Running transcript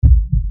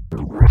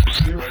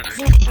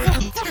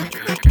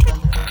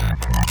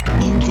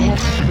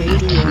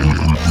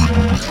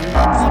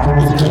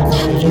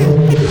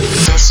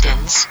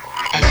Distance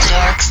and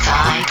Dark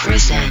Side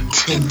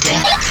present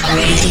In-Depth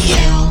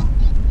Radio.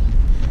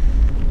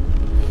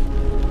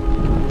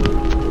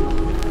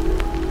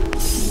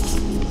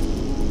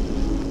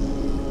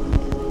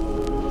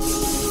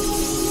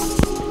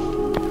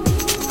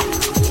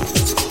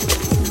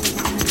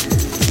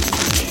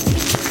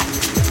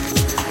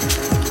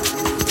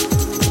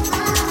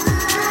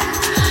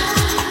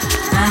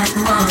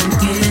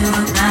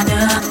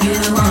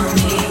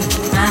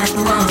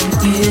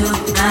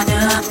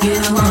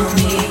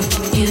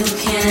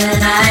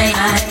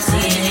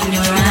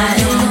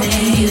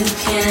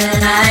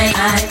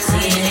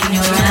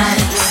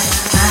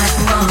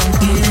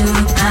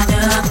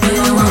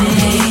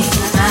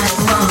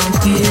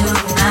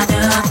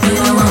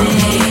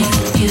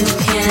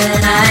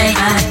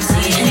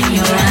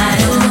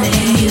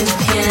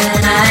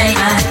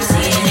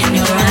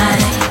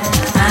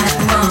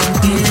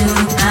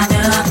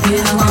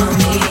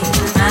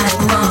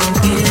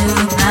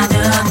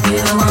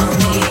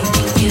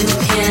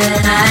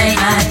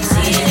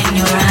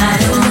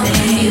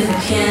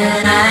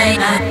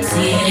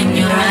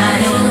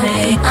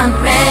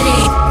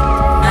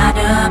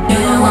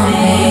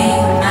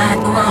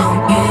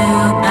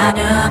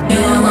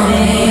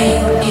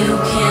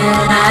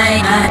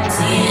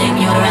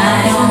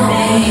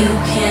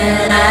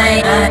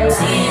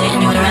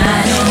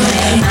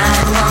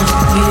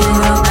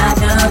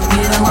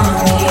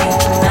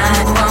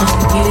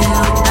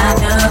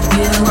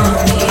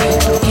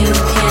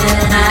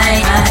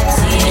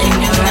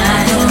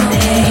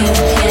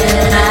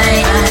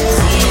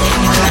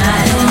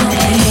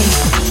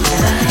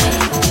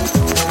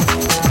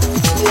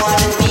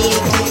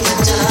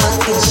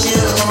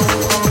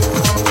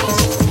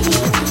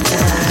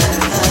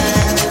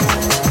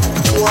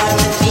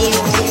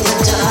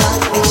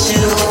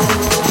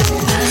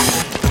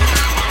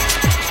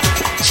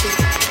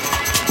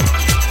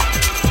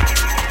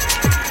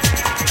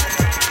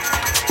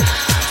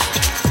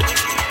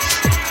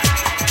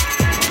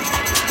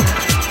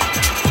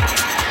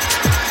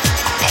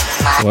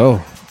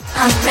 Well,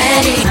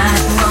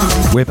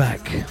 we're back.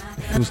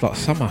 Feels like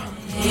summer.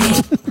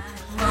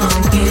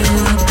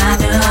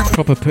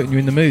 Proper putting you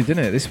in the mood,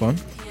 didn't it, this one?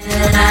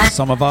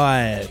 Summer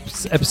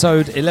Vibes,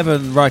 episode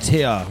 11 right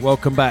here.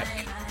 Welcome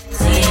back.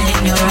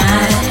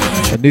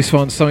 And this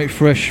one's something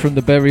fresh from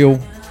The Burial,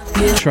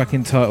 track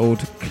entitled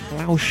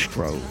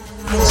Claustro.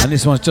 And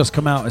this one's just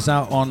come out. It's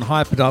out on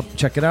Hyperdub.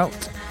 Check it out.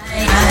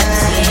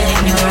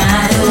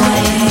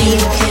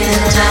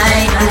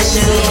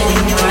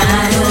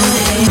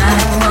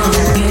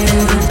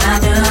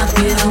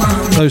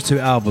 Those two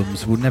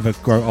albums will never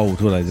grow old,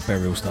 will they? The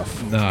Burial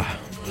stuff. Nah,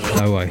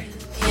 no way.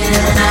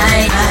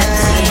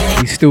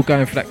 He's still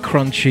going for that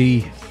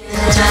crunchy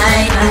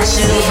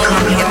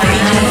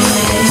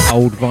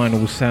old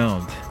vinyl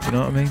sound. You know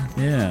what I mean?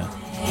 Yeah.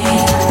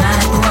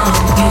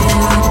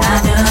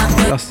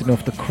 Dusting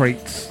off the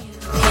crates.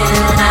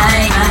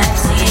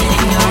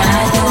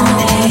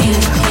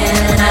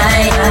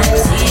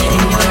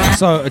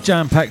 So, a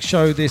jam-packed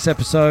show this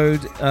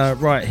episode,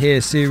 right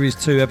here, Series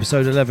 2,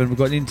 Episode 11. We've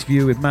got an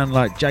interview with a man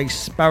like Jay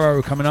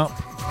Sparrow coming up.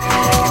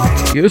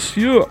 Yes,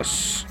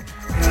 yes.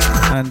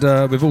 And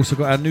we've also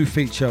got our new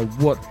feature,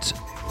 What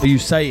Are You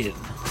Saying?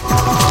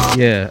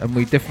 Yeah, and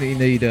we definitely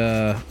need,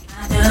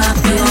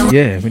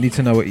 we need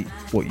to know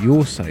what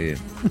you're saying.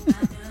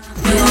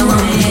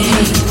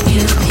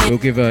 We'll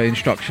give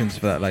instructions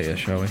for that later,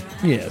 shall we?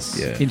 Yes.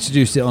 Yeah.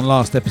 Introduced it on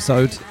last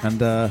episode, and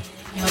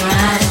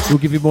we'll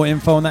give you more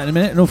info on that in a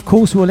minute. And of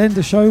course, we'll end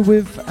the show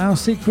with our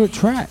secret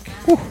track.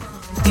 I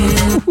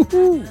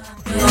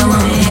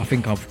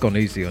think I've gone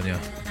easy on you.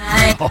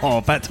 Oh,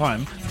 about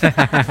time.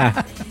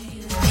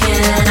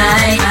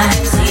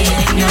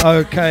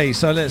 Okay,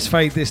 so let's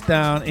fade this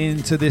down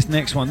into this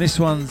next one. This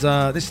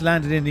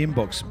landed in the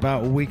inbox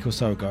about a week or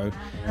so ago.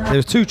 There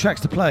were two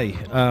tracks to play.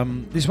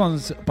 This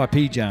one's by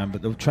P-Jam,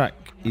 but the track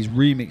is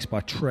remixed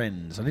by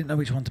Trends. I didn't know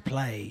which one to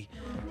play,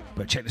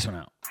 but check this one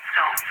out.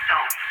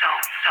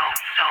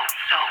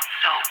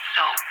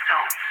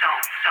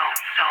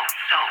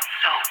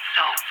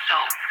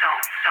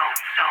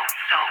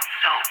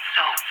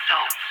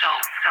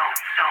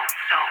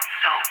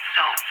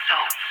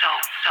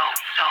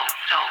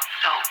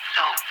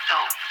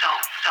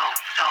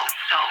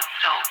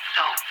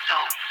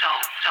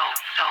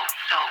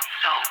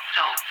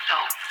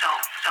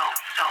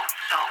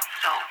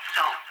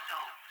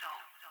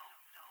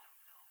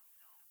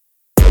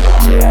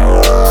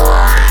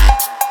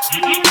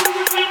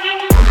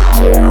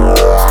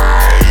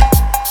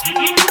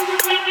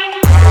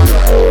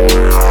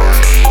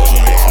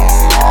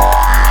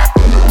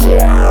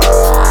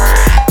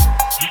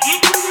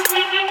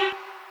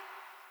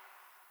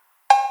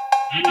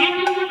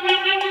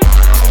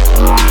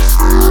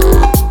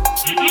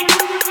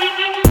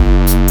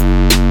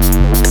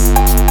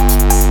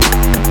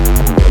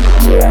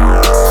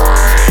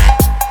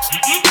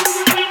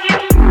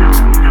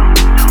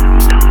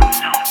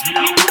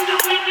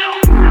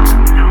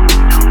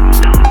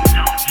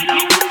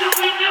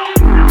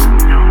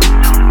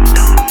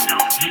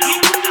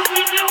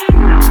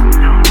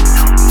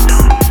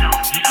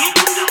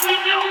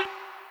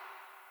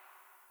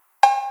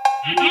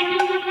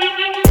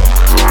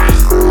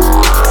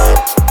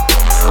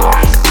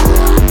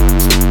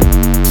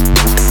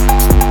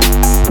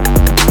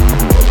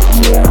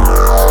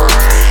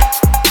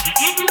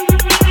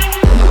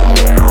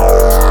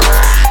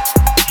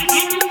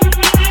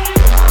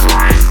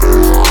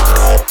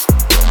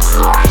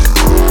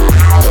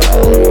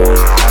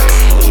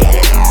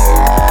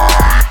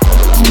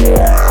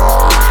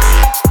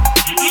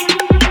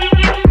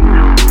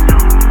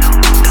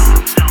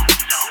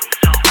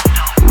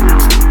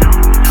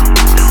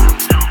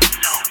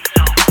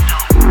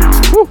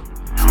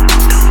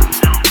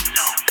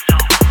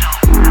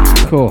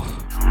 Cool.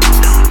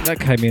 That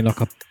came in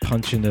like a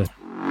punch in the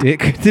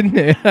dick, didn't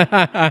it?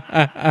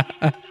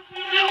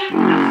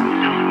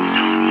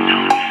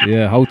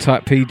 Yeah, hold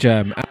tight,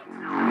 P-Jam.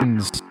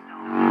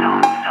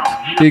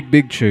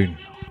 Big tune.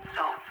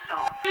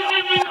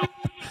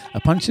 A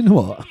punch in the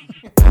what?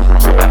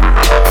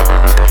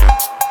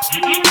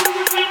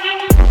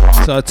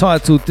 So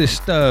titled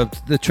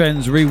Disturbed, the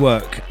Trends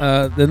rework.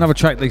 The another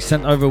track they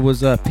sent over was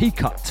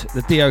P-Cut,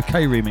 the DOK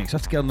remix. I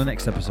have to get on the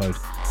next episode.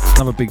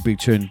 Another big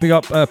tune. Big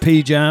up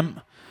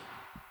P-Jam.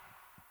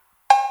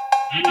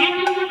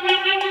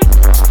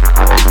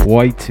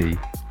 Whitey.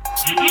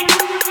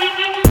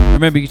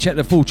 Remember, you can check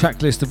the full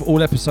track list of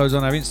all episodes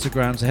on our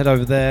Instagram, so head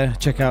over there,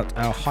 check out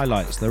our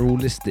highlights. They're all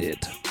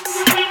listed.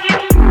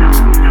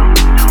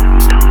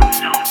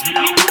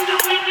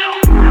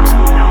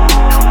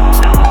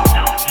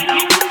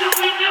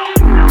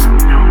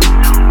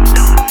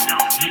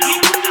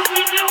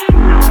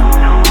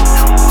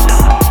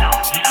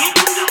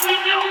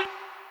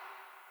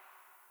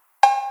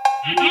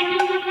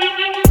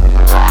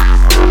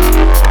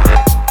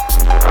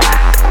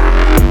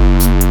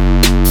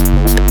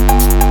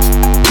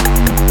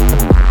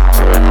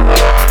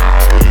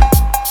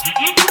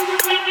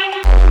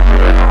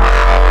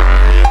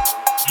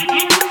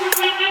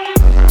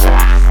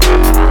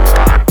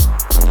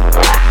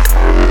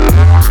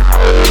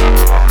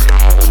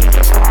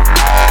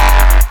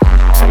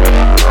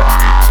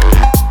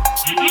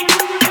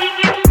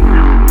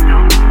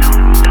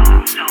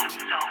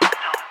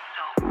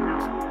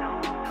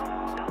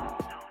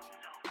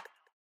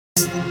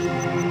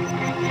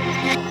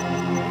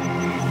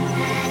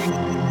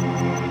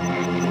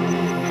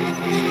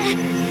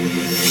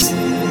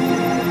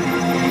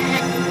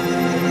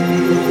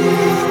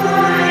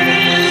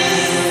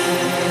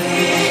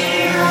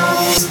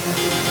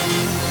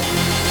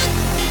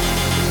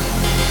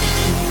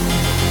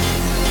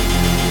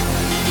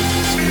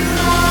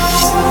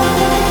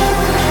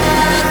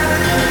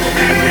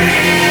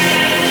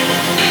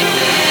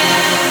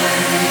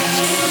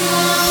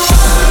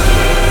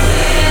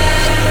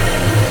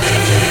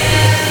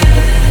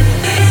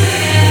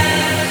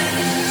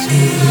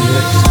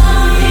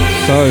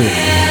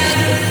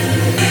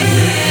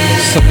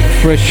 Something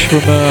fresh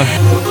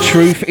from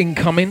Truth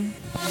incoming.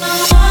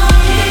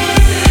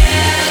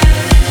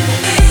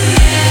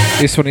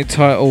 This one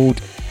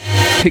entitled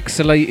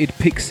Pixelated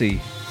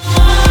Pixie.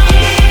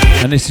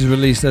 And this is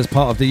released as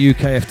part of the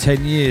UKF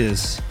 10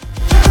 years.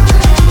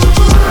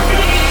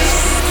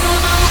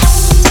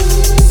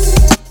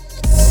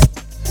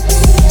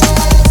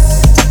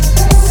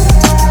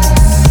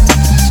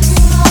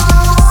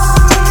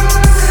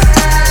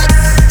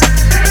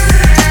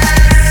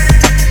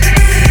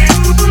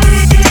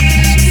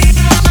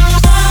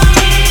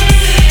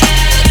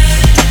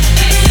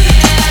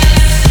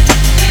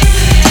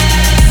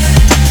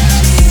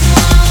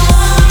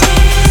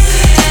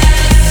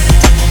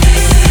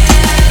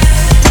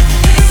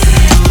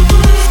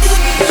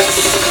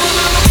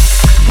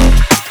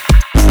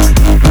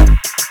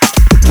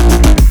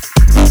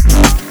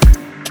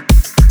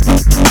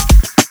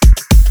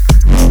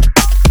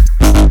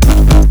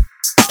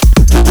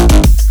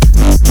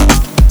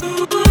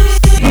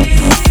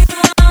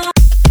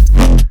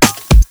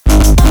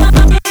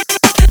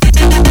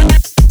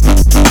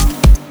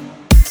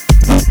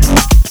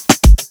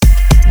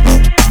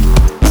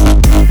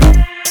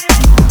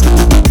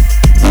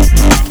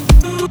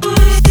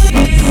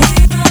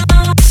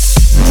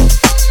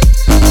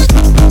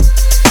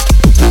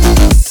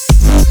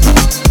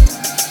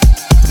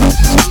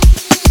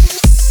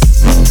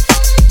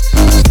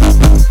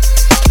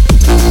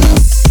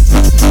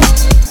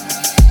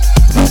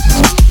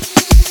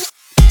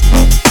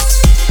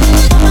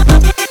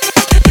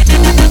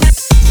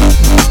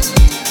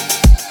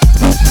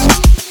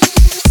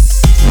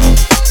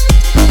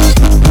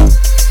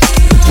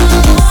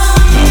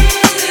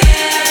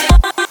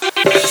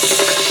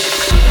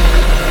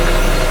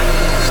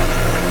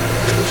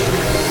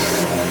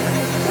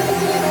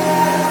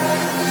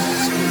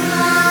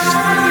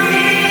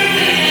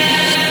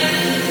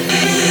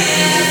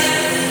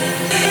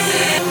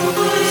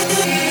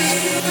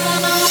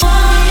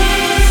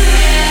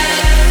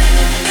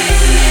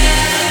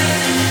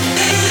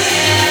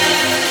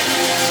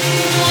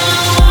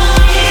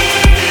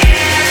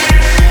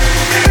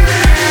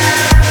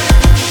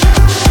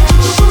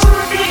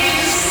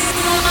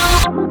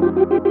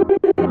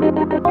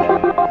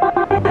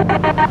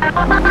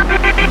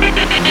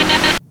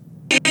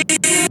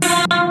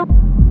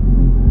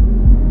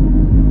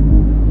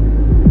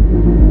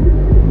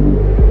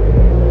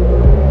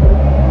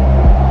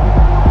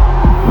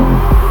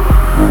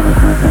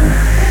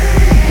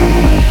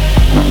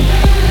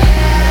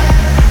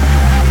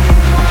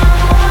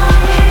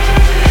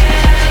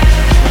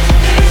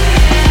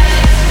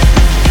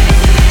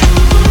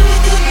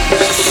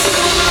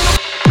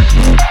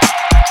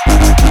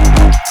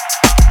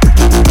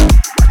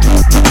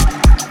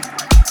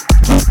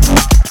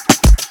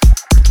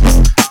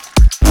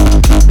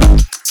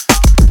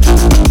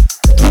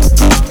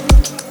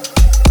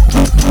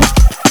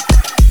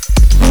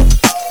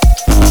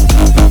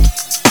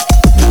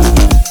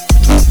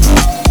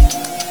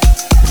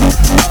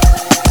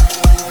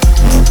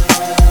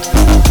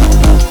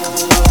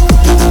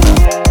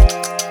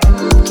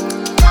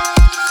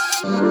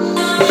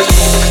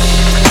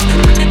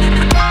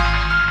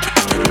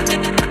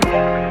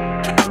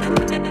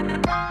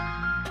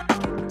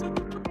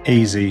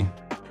 Easy.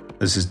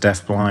 This is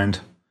Deafblind.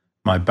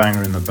 My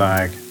banger in the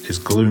bag is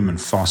Gloom and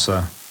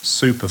Fossa,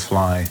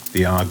 Superfly,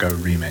 the Argo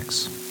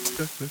remix.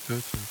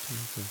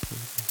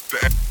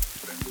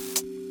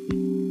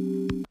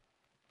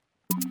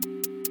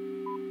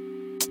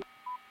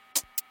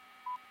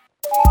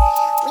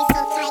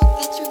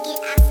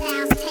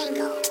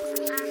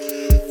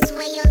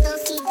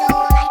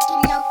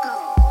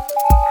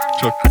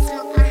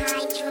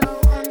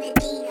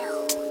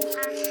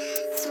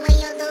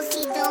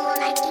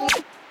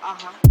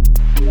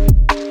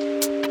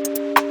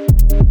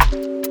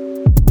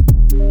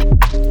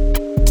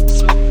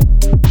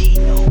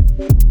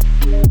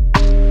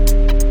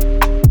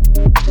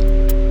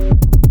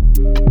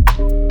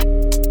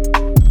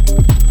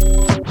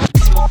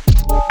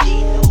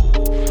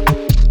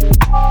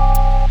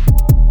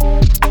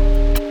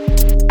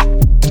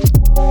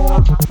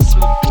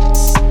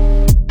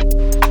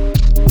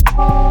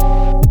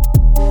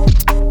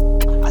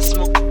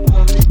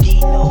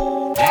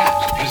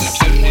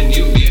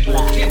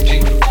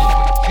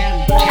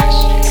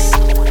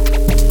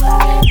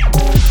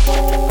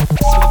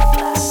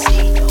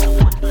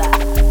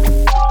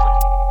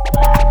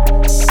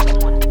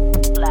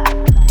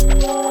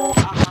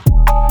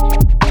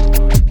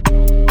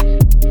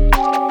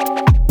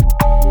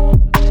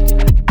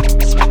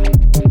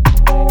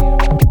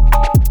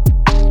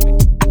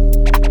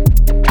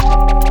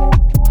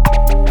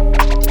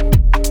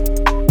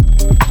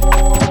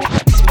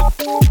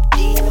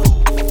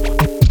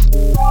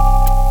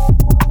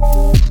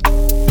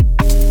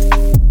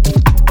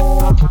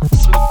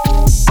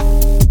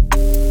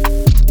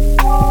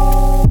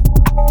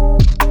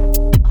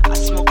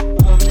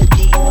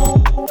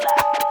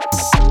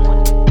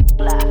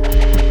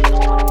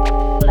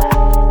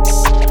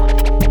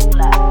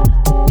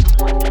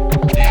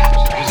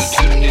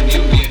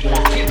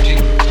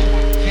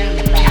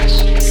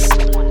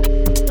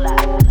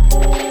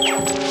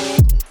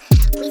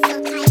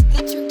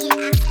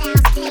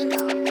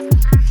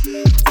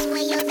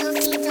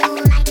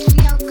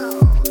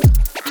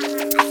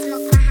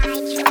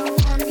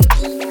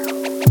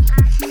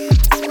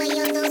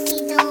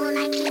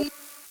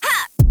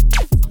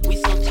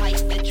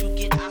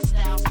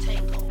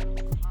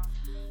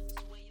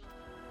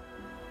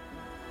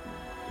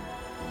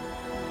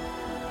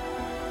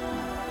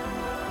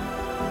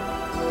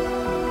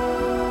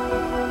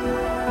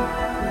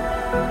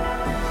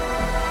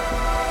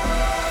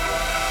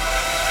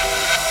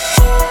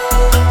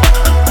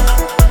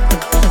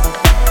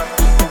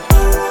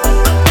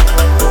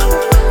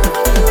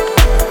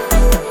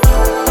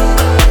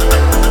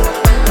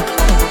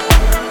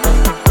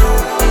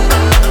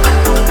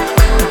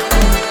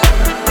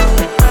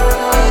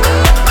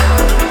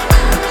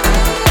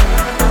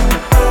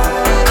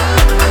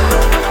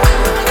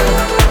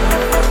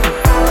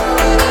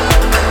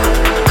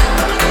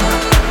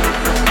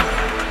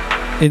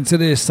 Into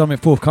this, something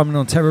forthcoming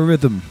on Terror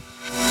Rhythm.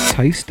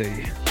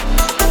 Tasty.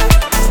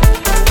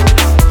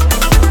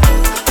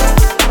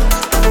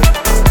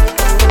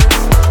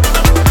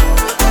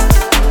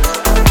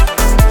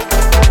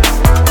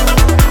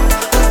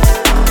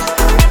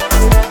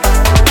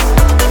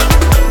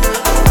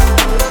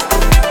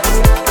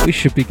 We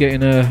should be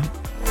getting a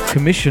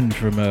commission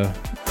from a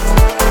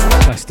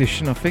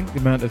plastician, I think, the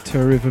amount of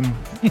Terror Rhythm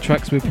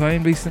tracks we're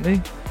playing recently.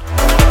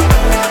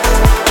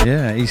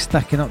 Yeah, he's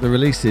stacking up the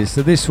releases.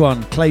 So this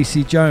one,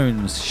 Clacy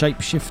Jones,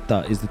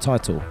 Shapeshifter is the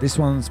title. This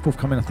one's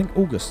forthcoming, I think,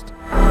 August.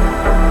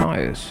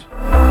 Nice.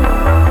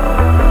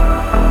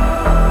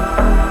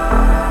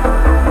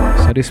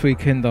 So this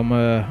weekend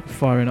I'm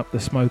firing up the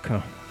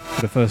smoker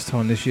for the first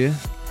time this year.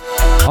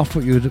 I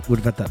thought you would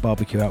have had that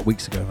barbecue out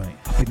weeks ago, mate.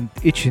 I've been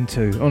itching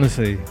to,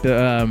 honestly.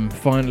 But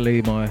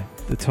finally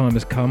the time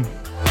has come.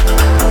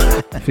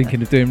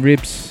 Thinking of doing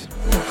ribs,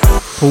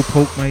 pulled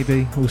pork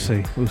maybe. We'll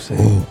see.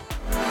 Ooh.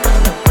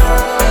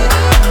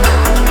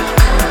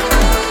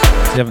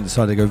 You haven't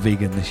decided to go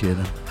vegan this year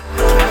then?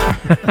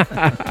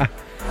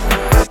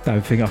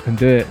 Don't think I can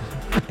do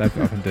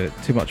it.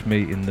 Too much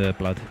meat in the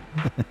blood.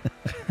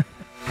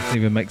 Doesn't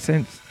even make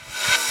sense.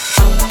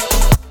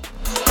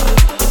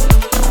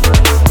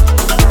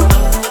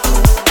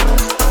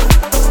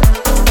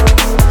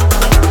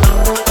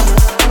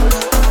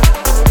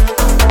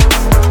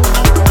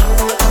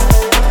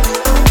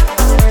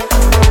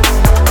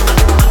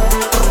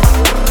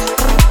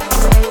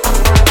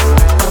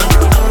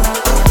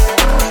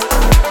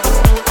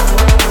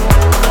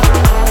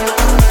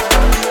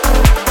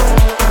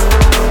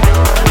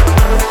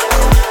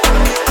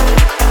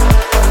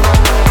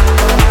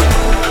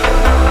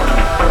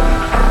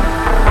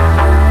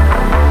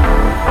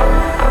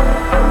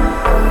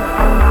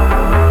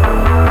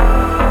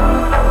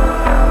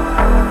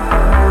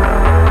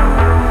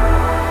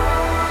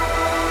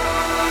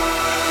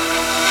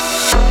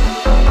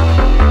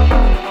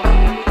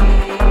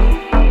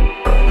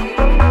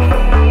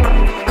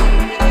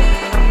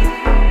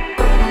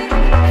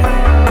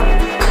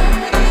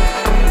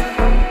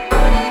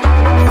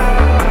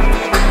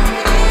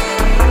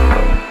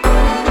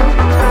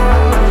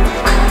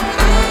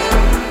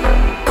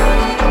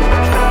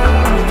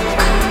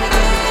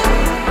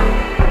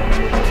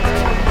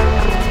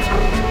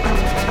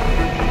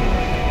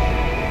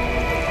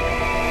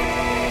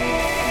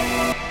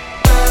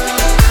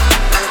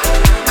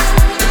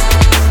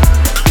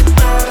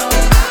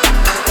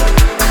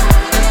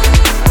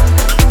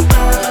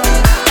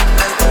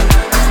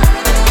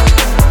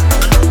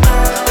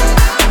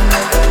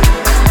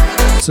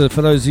 So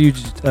for those of you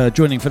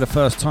joining for the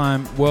first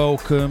time,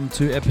 welcome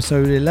to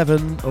episode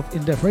 11 of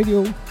In Depth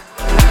Radio.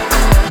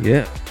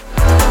 Yeah.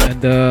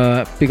 And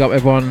big up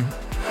everyone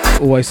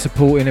always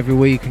supporting every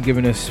week and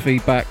giving us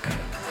feedback.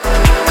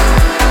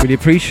 Really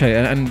appreciate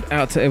it. And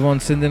out to everyone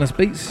sending us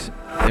beats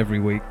every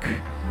week.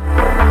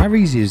 How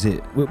easy is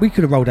it? We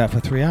could have rolled out for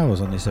 3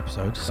 hours on this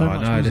episode. So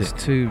much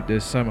music.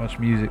 There's so much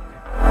music.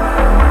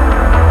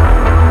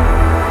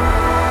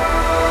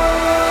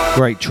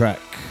 Great track.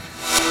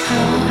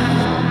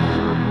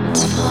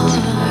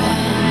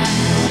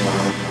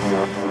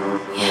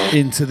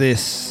 Into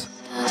this.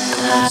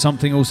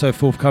 Something also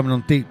forthcoming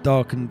on Deep,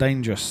 Dark and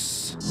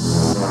Dangerous.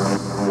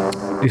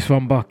 This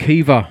one by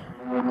Kiva.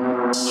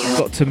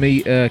 Got to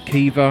meet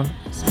Kiva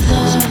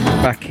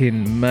back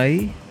in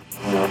May.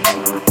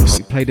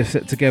 We played a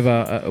set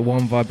together at a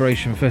One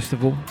Vibration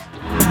Festival.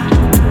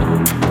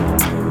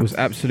 It was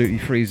absolutely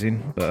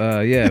freezing,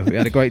 but yeah, we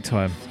had a great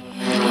time.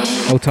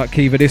 Hold tight,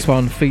 Kiva, this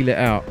one, Feel It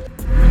Out.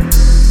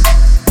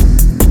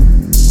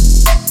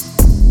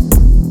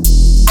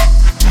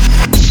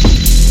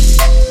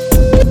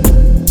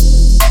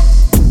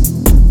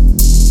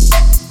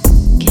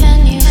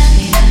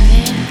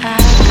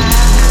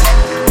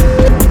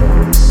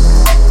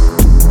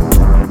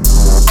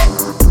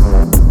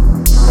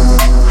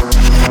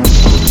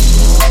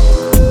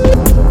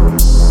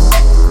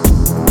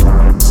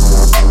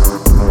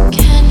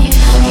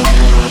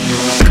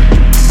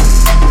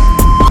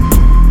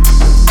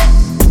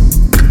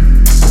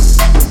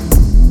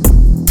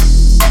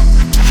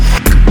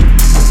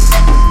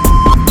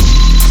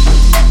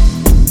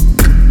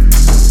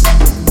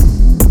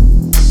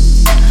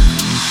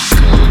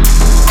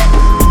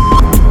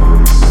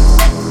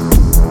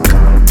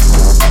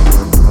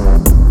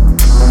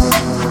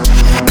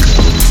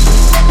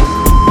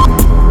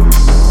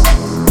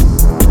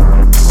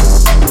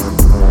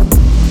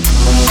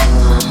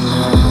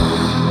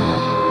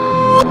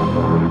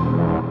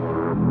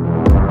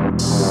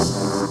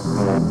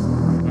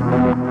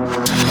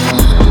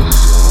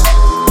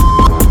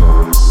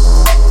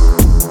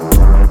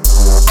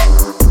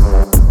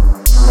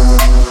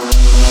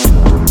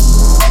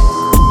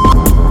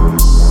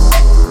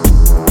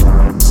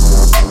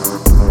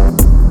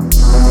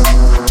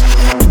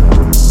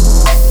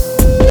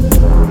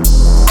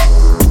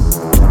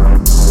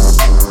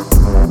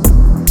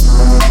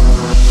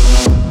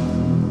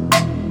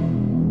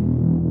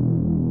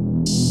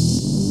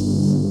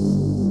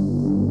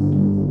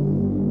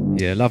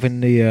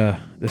 Loving the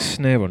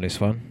snare on this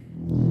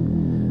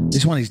one.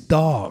 This one is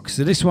dark.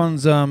 So this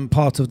one's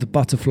part of the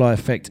Butterfly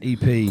Effect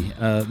EP,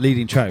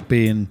 leading track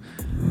being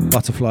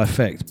Butterfly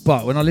Effect.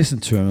 But when I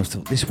listened to him, I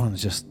thought this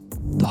one's just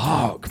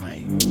dark,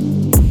 mate.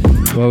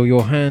 Well,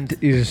 your hand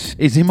is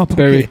in my pocket.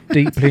 Buried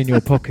deeply in your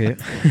pocket.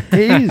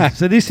 It is.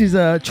 So this is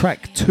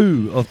track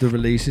 2 of the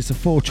release. It's a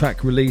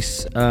 4-track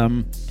release.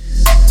 I'm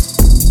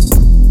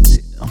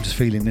just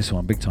feeling this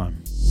one big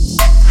time.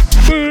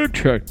 Big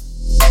track.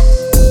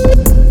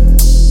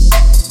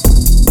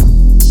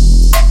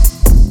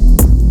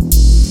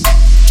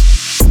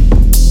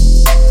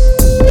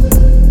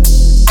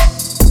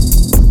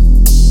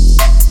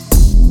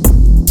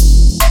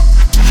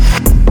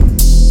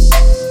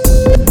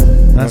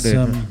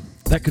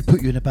 That could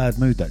put you in a bad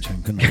mood, that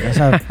tune, couldn't it?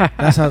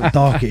 That's how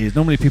dark it is.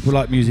 Normally people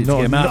like music to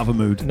get them out of a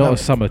mood. Not a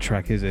summer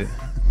track, is it?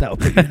 That'll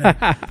put you in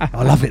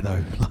I love it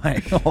though.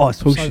 Like, it's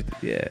so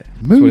yeah,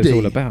 moody. That's what it's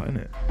all about,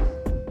 isn't it?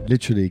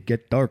 Literally,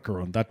 get darker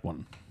on that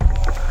one.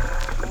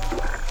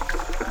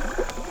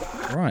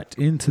 Right,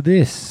 into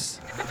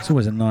this. It's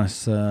always a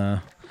nice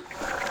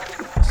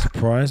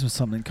surprise when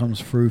something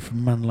comes through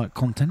from Man Like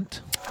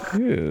Content.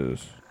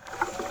 Yes.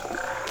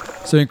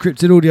 So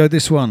Encrypted Audio,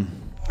 this one.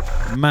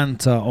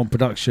 Manta on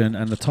production,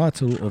 and the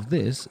title of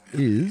this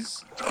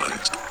is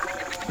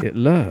It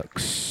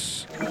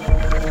Lurks. In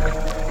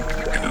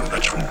the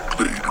natural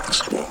glade of the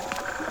swamp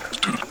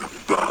stood a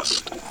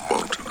vast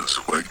mountainous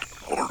white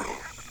horror.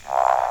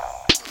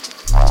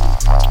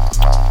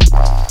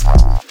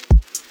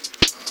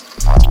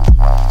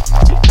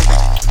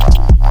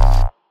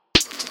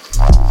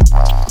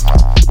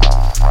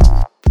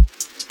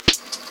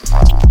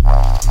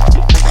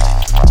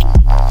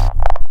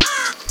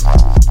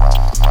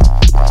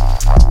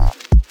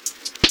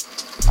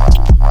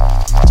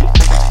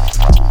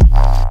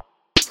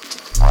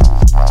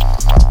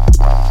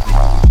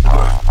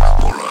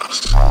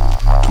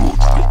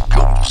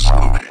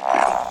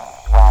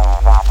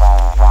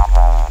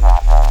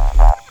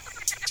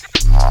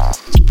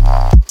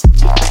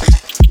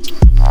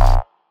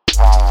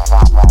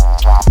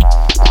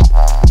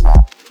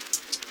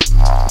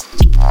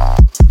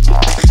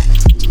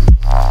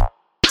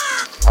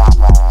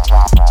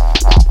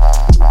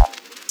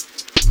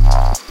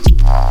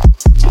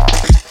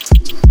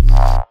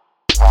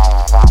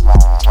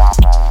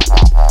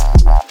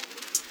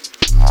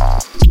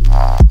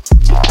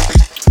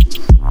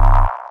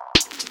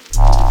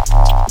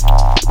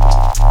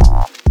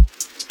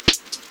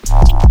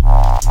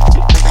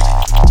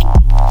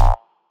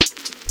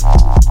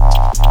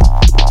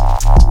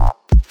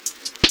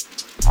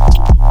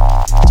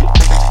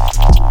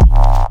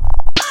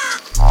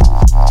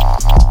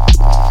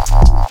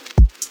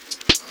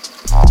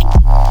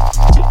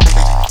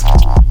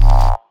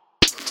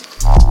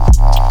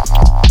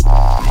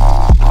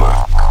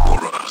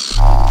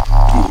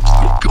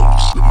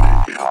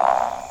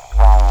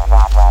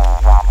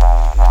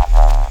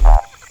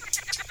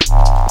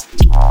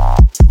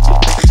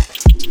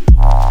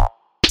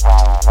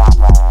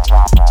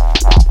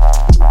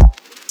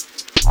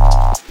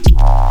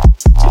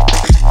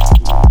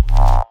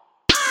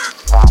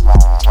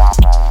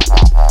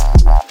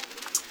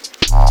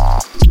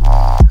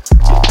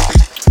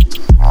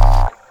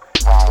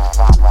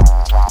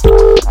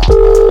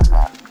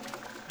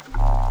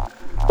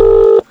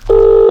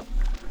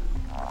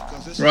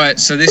 Right,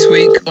 so this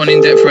week on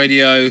In Depth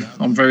Radio,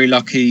 I'm very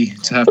lucky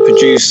to have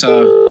producer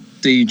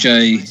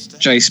DJ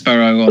Jay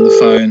Sparrow on the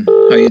phone.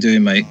 How you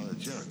doing, mate?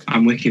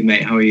 I'm wicked,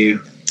 mate. How are you?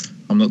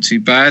 I'm not too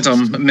bad.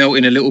 I'm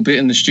melting a little bit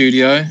in the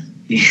studio.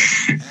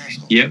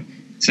 Yep,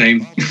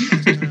 same.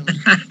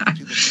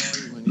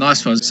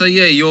 Nice one. So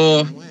yeah,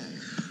 your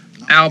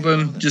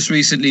album just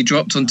recently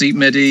dropped on Deep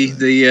Medi,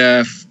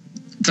 the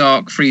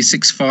Dark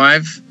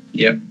 365.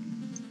 Yep.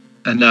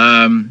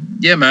 And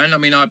yeah, man. I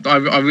mean, I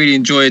really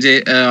enjoyed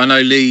it. I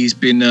know Lee's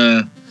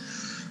been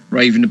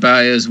raving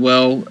about it as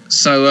well.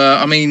 So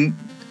I mean,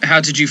 how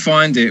did you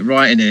find it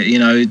writing it? You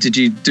know, did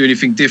you do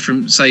anything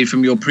different, say,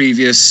 from your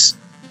previous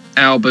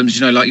albums?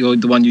 You know, like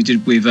the one you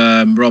did with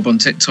Rob on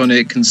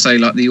Tectonic, and say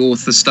like the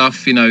author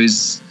stuff. You know,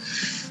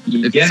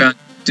 have you found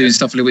doing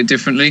stuff a little bit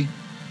differently?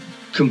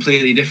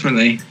 Completely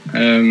differently.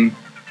 I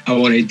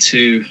wanted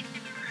to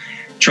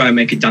try and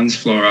make a dance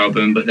floor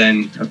album, but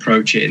then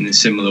approach it in a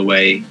similar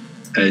way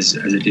as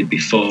I did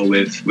before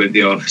with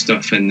the author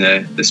stuff and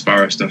the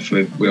Sparrow stuff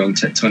with on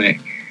Tectonic.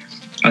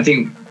 I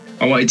think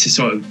I wanted to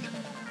sort of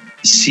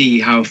see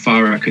how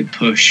far I could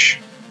push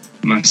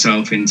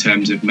myself in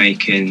terms of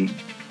making,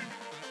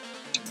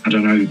 I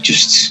don't know,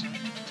 just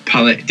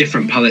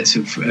different palettes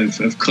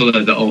of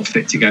colour that all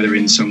fit together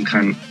in some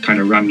kind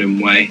of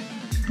random way.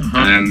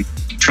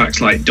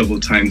 Tracks like Double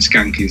Time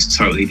Skank is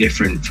totally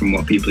different from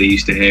what people are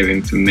used to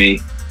hearing from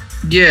me.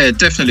 Yeah,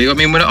 definitely. I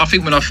mean, when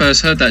I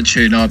first heard that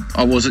tune,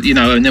 I wasn't, you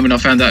know, and then when I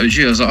found out it was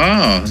you,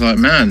 I was like,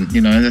 man,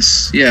 you know,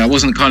 I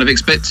wasn't kind of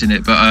expecting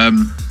it, but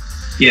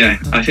yeah,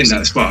 I think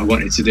that's what I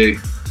wanted to do.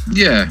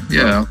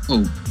 Yeah,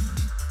 cool.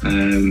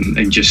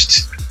 And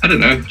just, I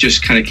don't know,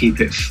 just kind of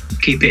keep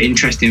it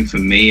interesting for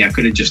me. I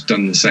could have just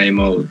done the same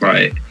old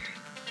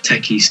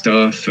techie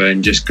stuff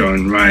and just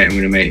gone, right, I'm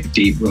going to make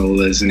deep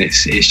rollers, and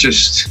it's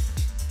just,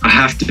 I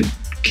have to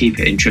keep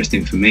it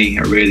interesting for me.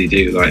 I really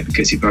do,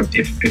 because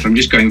if I'm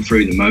just going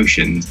through the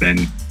motions, then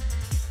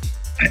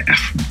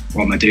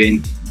what am I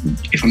doing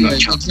if I'm not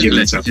challenging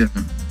myself? Yeah.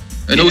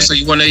 And also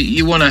you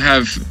want to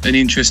have an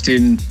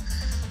interesting,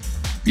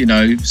 you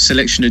know,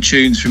 selection of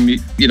tunes from,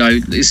 you know,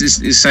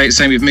 it's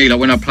same with me. Like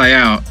when I play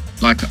out,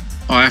 like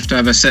I have to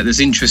have a set that's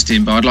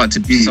interesting, but I'd like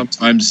to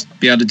sometimes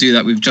be able to do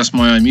that with just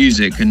my own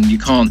music, and you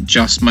can't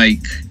just make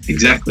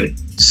exactly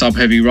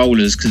sub-heavy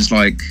rollers because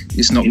like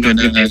it's not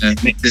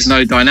there's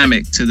no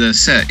dynamic to the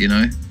set, you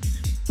know.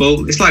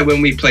 Well, it's like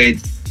when we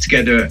played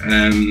together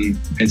in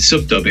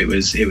Subdub, it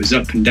was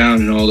up and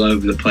down and all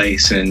over the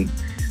place and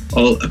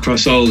all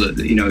across all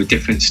the, you know,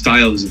 different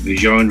styles of the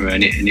genre,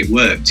 and it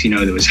worked. You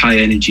know, there was high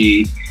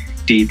energy,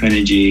 deep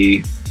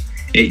energy.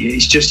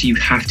 It's just, you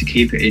have to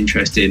keep it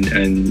interesting,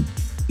 and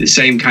the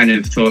same kind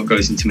of thought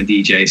goes into my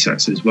DJ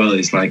sets as well.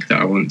 Is like that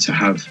I want to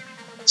have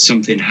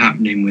something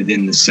happening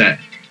within the set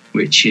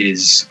which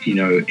is, you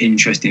know,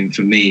 interesting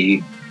for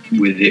me,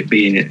 with it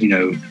being, you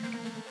know,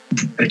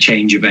 a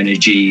change of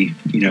energy,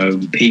 you know,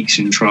 peaks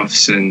and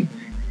troughs, and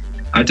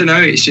I don't know,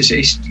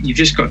 you've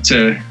just got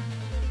to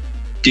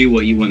do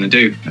what you want to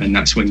do, and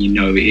that's when you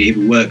know it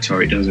either works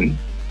or it doesn't.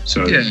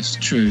 So yeah, it's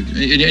true.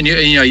 And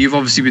you know, you've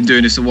obviously been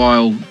doing this a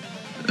while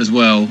as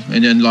well,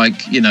 and then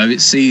like, you know,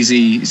 it's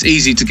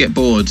easy to get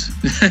bored.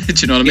 Do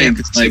you know what I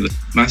mean?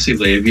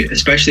 Massively,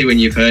 especially when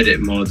you've heard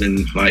it more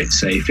than like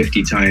say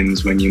 50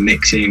 times when you're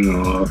mixing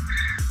or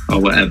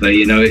whatever,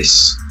 you know.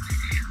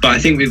 But I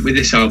think with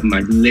this album,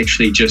 I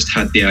literally just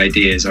had the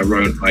ideas. I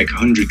wrote like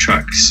 100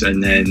 tracks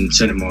and then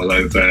sent them all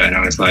over, and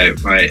I was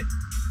like, right,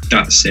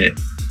 that's it.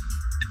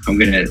 I'm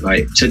gonna,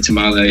 like, said to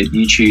Marla,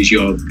 you choose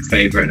your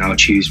favourite and I'll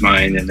choose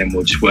mine, and then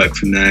we'll just work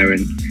from there.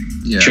 And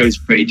chose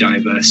a pretty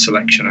diverse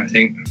selection, I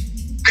think.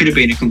 Could have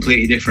been a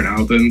completely different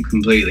album,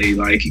 completely,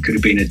 like, it could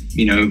have been a,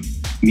 you know,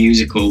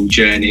 musical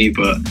journey,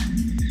 but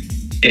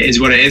it is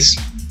what it is.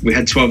 We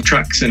had 12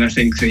 tracks, and I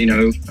think that, you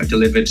know, I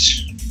delivered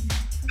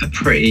a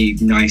pretty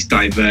nice,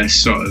 diverse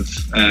sort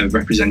of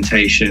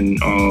representation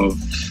of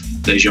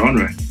the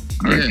genre,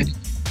 I reckon.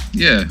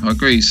 Yeah, I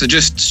agree. So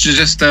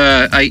just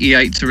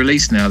 88 to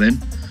release now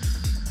then?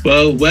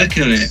 Well,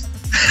 working on it.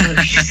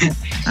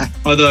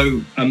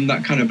 Although I'm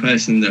that kind of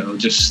person that will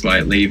just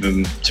like leave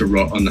them to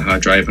rot on the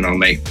hard drive, and I'll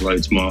make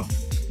loads more,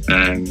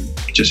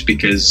 just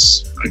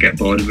because I get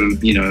bored of them.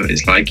 You know,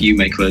 it's like you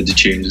make loads of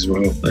tunes as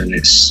well, and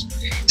it's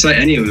like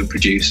any other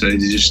producer.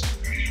 It's just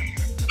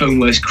own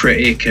worst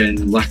critic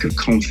and lack of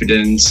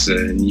confidence,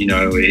 and, you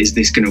know, is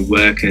this going to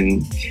work?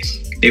 And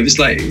it was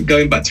like,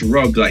 going back to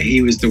Rob, like,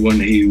 he was the one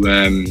who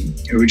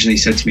originally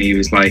said to me, he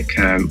was like,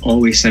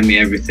 always send me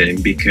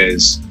everything,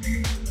 because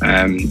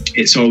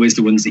it's always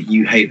the ones that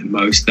you hate the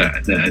most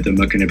that are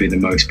going to be the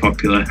most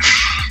popular.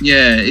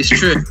 Yeah, it's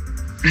true.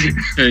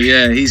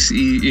 Yeah,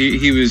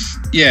 he was,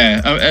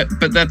 yeah,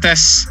 but but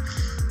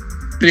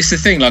it's the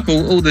thing, like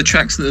all the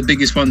tracks that are the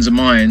biggest ones of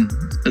mine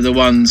are the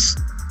ones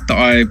that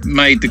I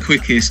made the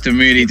quickest and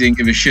really didn't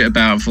give a shit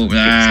about, and thought,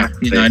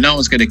 exactly. You know, no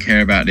one's going to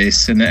care about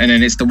this, and then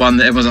it's the one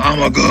that everyone's like, oh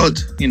my god,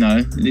 you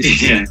know.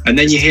 Yeah, and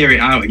then you hear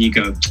it out and you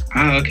go,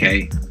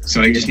 okay,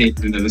 so I just need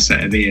another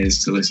set of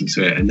ears to listen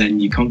to it, and then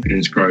your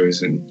confidence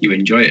grows and you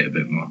enjoy it a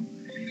bit more.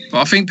 But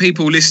I think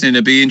people listening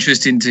would be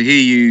interested to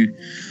hear you,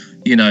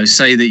 you know,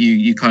 say that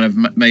you kind of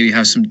maybe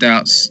have some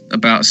doubts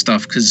about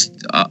stuff, because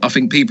I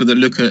think people that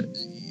look at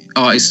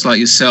artists like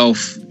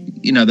yourself,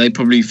 you know, they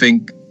probably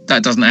think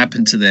that doesn't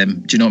happen to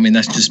them. Do you know what I mean?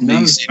 That's just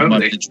me in my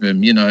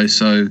bedroom, you know.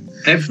 So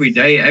every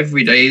day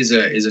is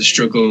a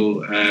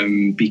struggle,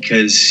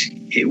 because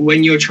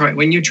when you're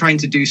trying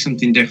to do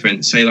something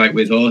different, say like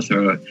with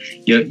author,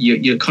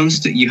 you're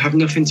constant. You have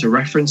nothing to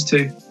reference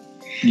to.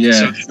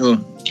 Yeah, sure.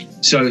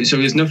 So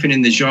there's nothing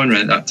in the genre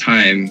at that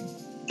time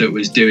that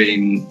was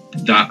doing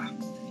that.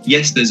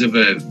 Yes, there's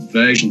other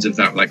versions of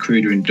that, like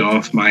Kruder and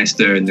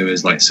Dorfmeister, and there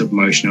was like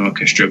Submotion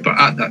Orchestra. But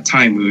at that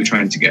time, we were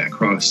trying to get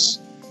across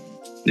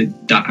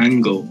that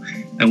angle.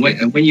 And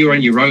when you're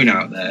on your own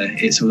out there,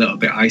 it's a little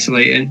bit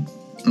isolating.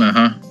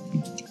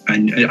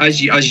 And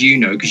as you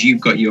know, because you've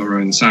got your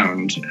own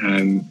sound,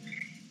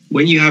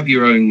 when you have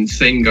your own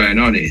thing going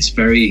on, it's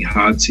very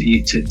hard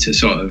to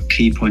sort of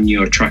keep on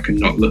your track and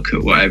not look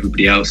at what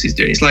everybody else is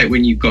doing. It's like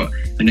when you've got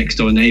a next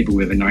door neighbour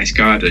with a nice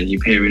garden,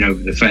 you're peering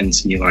over the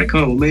fence and you're like,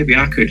 oh, well, maybe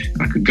I could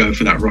go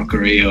for that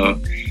rockery, or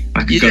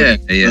I could go.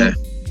 Yeah.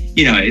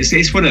 You know,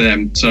 it's one of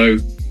them. So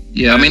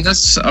yeah,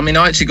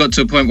 I actually got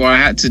to a point where I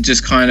had to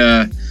just kind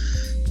of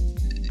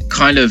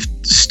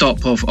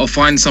stop off or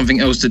find something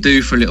else to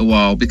do for a little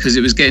while, because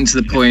it was getting to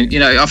the point, you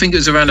know, I think it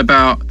was around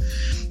about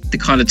the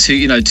kind of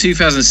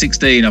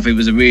 2016, I think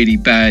was a really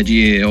bad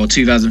year, or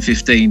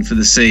 2015 for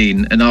the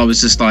scene. And I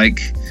was just like,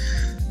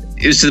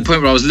 it was to the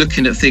point where I was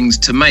looking at things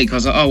to make. I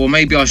was like, oh, well,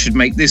 maybe I should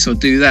make this or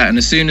do that. And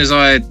as soon as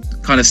I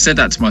kind of said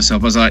that to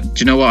myself, I was like, do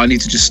you know what? I need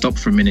to just stop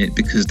for a minute,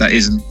 because that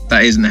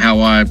isn't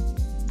how I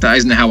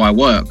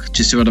work. Do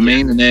you see what I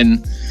mean? And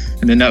then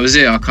that was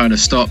it. I kind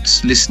of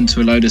stopped, listened to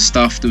a load of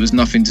stuff that was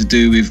nothing to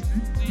do with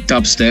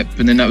dubstep,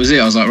 and then that was it.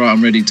 I was like, right,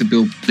 I'm ready to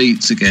build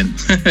beats again.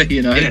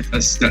 You know? Yeah,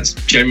 that's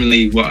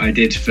generally what I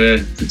did for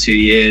 2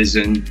 years,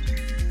 and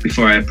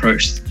before I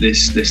approached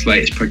this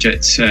latest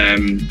project,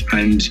 and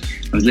I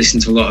was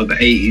listening to a lot of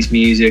 80s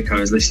music. I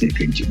was listening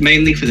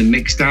mainly for the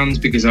mix downs,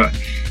 because I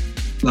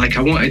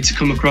wanted to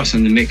come across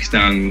on the mix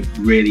down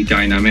really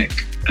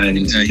dynamic,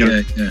 and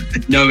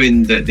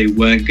knowing that they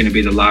weren't going to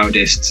be the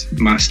loudest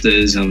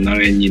masters, and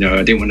knowing, you know,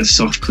 I didn't want to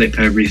soft clip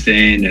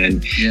everything,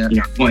 and you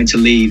know, I wanted to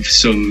leave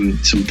some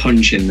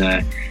punch in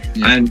there.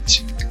 And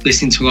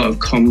listening to a lot of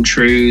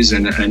Comtrues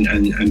and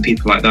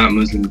people like that,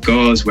 Muslim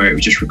Gauze, where it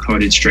was just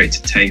recorded straight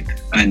to tape.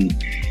 And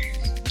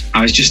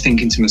I was just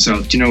thinking to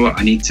myself, do you know what,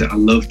 I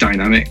love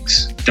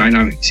dynamics.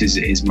 Dynamics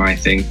is my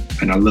thing,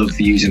 and I love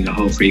using the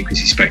whole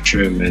frequency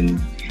spectrum. And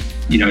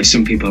you know,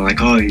 some people are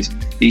like, oh,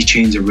 these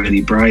tunes are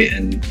really bright,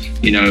 and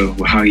you know,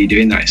 well, how are you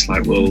doing that? It's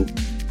like, well,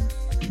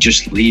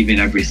 just leaving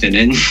everything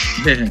in.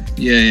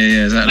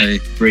 Yeah, exactly.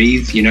 Like,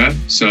 breathe, you know.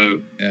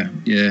 So yeah.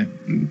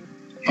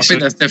 I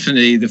think that's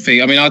definitely the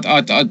thing. I mean,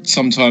 I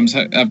sometimes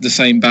have the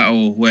same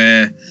battle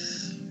where,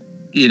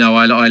 you know,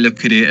 I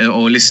look at it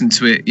or listen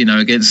to it, you know,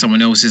 against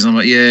someone else's. I'm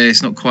like, yeah,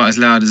 it's not quite as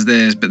loud as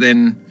theirs. But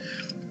then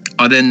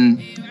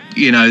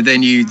you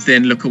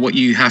look at what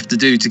you have to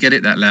do to get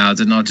it that loud,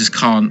 and I just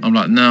can't. I'm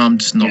like, no, I'm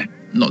just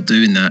not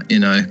doing that, you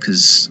know,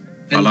 because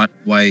I like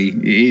the way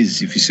it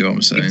is, if you see what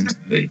I'm saying.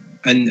 Exactly.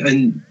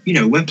 And you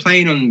know, we're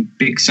playing on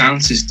big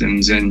sound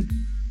systems, and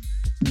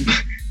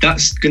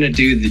that's going to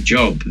do the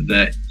job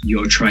that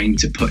you're trying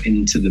to put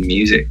into the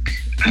music.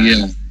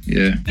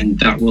 Yeah. And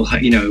that will,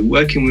 you know,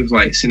 working with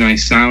like Sinai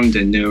Sound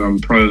and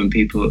Neuron Pro and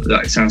people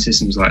like sound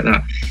systems like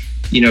that,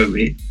 you know,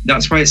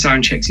 that's why a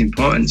sound check's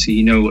important, so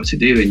you know what to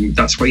do, and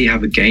that's why you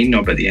have a gain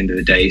knob at the end of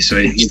the day. So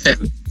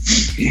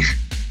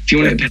if you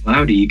want it a bit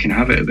louder, you can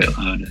have it a bit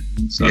louder.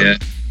 So. Yeah.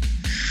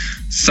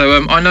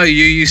 So I know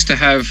you used to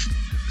have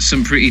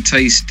some pretty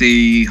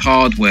tasty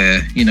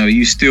hardware. You know, are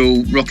you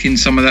still rocking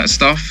some of that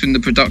stuff in the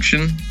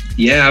production?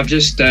 Yeah, I've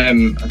just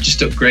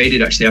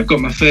upgraded actually. I've got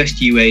my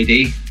first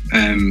UAD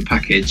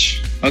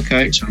package.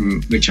 Okay.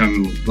 Which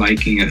I'm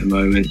liking at the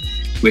moment,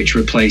 which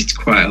replaced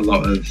quite a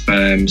lot of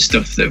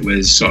stuff that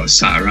was sort of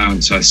sat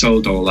around. So I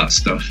sold all that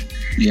stuff.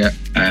 Yeah.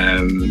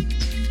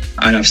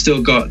 And I've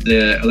still got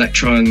the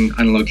Electron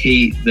Analog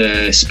Heat,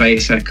 the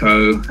Space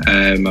Echo.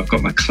 I've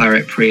got my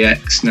Claret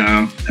Pre-X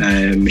now,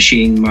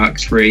 Machine Mark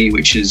III,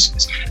 which is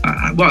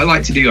what I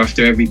like to do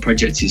after every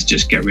project is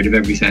just get rid of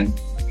everything,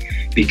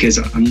 because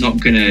I'm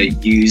not going to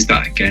use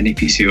that again,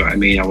 if you see what I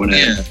mean. I want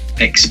to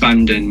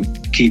expand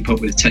and keep up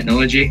with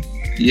technology.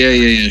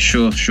 Yeah,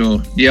 sure.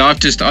 Yeah, I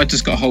just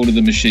got hold of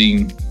the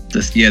Machine,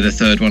 the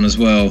third one as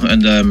well,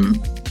 and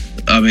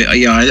I mean,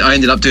 yeah, I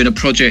ended up doing a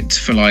project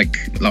for like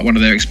one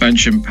of their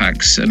expansion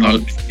packs, and I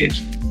learned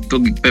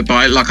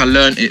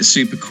it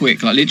super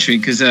quick, like literally,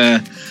 because I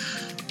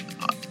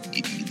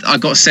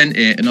got sent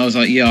it, and I was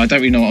like, yeah, I don't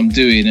really know what I'm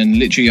doing, and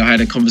literally I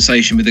had a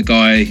conversation with a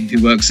guy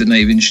who works at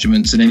Native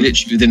Instruments, and then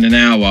literally within an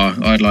hour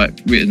I'd like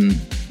written,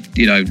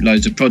 you know,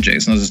 loads of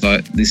projects, and I was just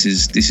like, this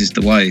is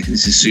the way.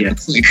 This is super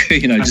quick,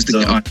 you know, just to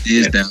get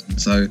ideas down.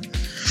 So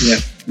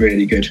yeah,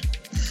 really good.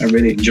 I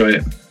really enjoy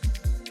it.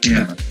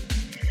 Yeah.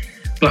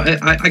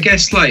 But I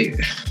guess, like,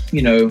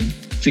 you know,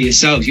 for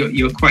yourselves,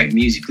 you're quite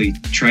musically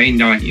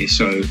trained, aren't you?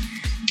 So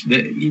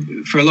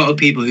for a lot of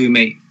people who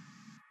make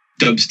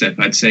dubstep,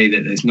 I'd say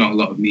that there's not a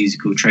lot of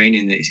musical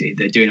training.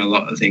 They're doing a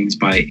lot of things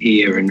by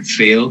ear and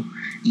feel.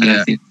 And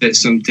I think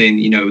that's something,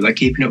 like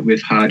keeping up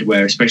with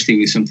hardware, especially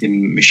with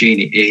something machine,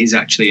 it is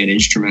actually an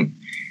instrument.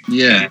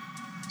 Yeah.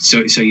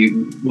 So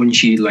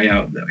once you lay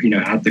out,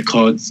 have the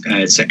chords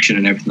section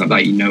and everything like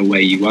that, you know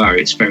where you are.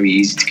 It's very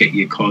easy to get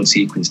your chord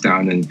sequence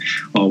down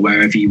or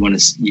wherever you want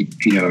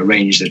to,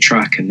 arrange the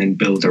track and then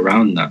build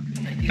around that.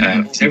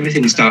 So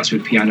everything starts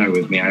with piano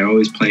with me. I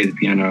always play the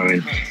piano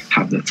and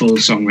have the full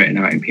song written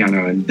out in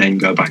piano and then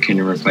go back in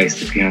and replace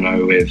the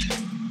piano with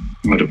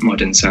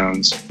modern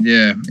sounds.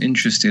 Yeah,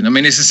 interesting. I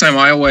mean, it's the same.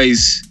 I'll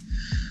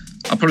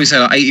probably say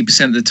like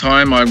 80% of the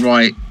time I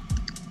write,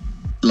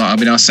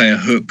 I say a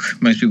hook.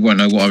 Most people won't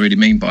know what I really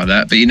mean by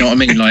that, but you know what I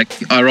mean? Like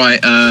I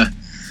write a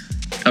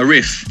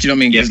riff. Do you know what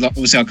I mean? Because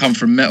obviously I come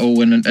from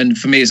metal and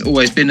for me it's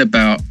always been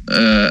about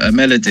a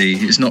melody.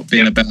 It's not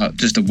been about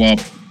just a wop,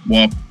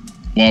 wop,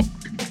 wop,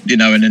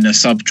 and then a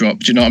sub drop.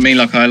 Do you know what I mean?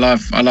 Like I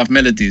love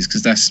melodies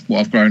because that's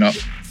what I've grown up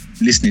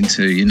listening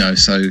to,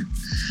 so.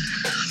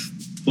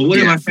 Well, one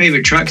of my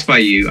favourite tracks by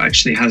you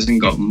actually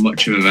hasn't got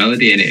much of a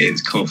melody in it.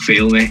 It's called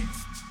Feel Me.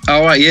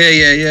 Oh, right,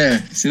 yeah.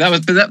 See,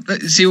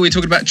 see, we're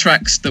talking about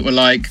tracks that were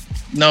like,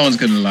 no one's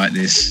going to like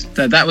this.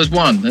 That was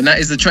one, and that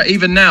is the track.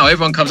 Even now,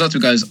 everyone comes up to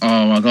me and goes,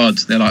 oh my God,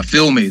 they're like,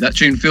 Feel Me, that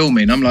tune, Feel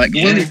Me. And I'm like,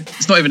 well,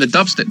 it's not even a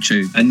dubstep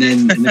tune. And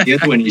then the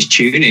other one is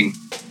tuning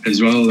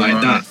as well,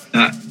 like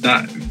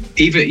that.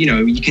 Even,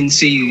 you can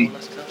see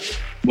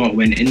what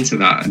went into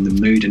that and the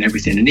mood and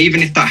everything. And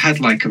even if that had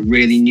like a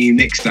really new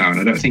mix down,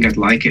 I don't think I'd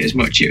like it as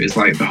much. It was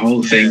like the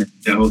whole thing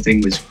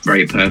was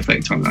very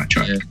perfect on that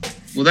track. Yeah.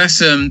 Well, that's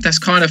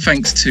kind of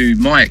thanks to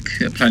Mike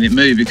at Planet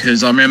Moo,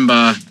 because I remember,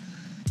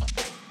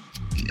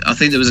 I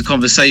think there was a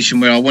conversation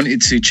where I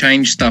wanted to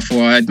change stuff,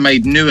 or I had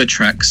made newer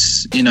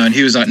tracks, and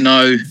he was like,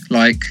 no,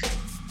 like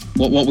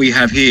what we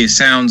have here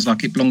sounds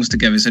like it belongs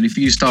together. So if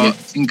you start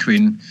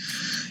tinkering,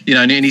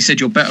 and he said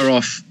you're better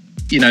off,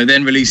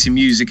 then releasing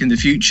music in the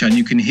future and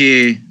you can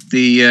hear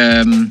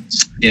the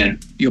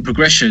your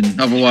progression.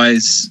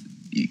 Otherwise,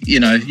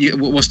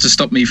 what's to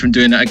stop me from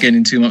doing that again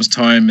in 2 months'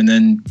 time? And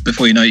then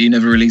before you know it, you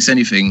never release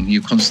anything.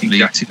 You're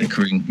constantly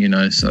tinkering,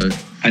 so.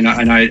 And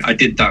I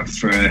did that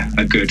for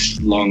a good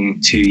long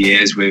 2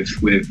 years with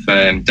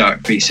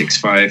Dark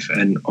 365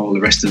 and all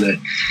the rest of the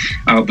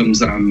albums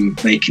that I'm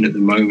making at the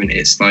moment.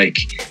 It's like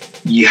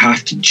you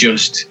have to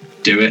just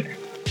do it.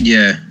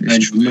 Yeah,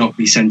 and not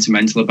be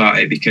sentimental about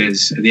it,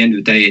 because at the end of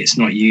the day, it's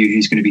not you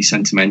who's going to be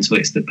sentimental.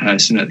 It's the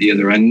person at the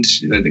other end,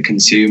 the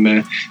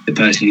consumer, the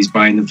person who's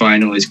buying the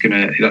vinyl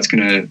that's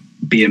going to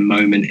be a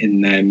moment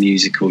in their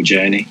musical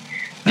journey.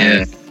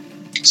 Yeah.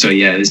 So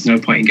there's no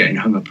point in getting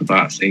hung up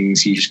about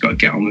things. You just got to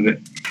get on with it.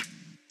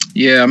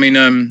 Yeah, I mean,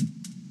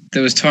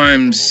 there was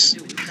times,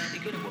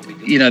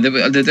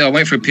 I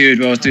went for a period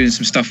where I was doing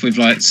some stuff with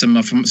like some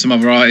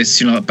other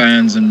artists, like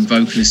bands and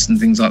vocalists and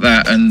things like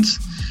that, and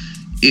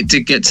it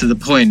did get to the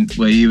point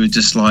where you were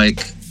just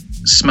like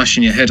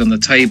smashing your head on the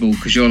table,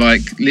 because you're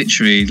like,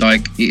 literally,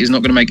 like, it is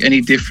not going to make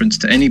any difference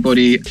to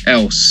anybody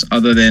else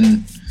other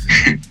than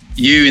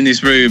you in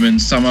this room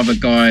and some other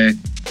guy,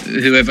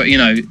 whoever,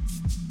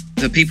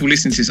 the people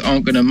listening to this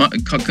aren't going to,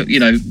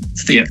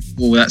 think,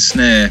 oh, that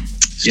snare,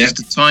 it's just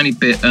a tiny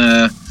bit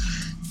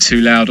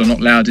too loud or not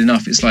loud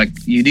enough. It's like,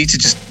 you need to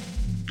just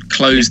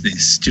close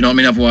this. Do you know what I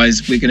mean?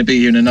 Otherwise, we're going to be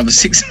here in another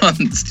 6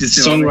 months.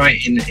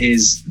 Songwriting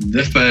is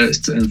the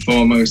first and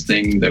foremost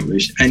thing that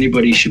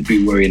anybody should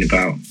be worrying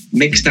about.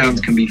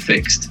 Mixdowns can be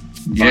fixed.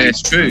 Yeah,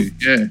 it's true.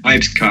 Yeah,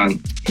 vibes can't.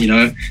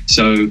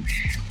 So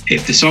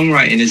if the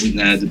songwriting isn't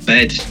there, the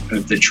bed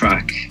of the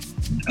track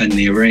and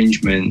the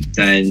arrangement,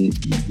 then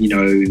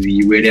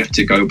you really have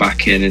to go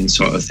back in and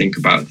sort of think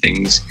about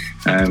things.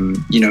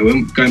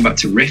 Going back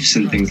to riffs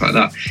and things like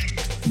that.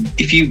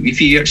 If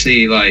you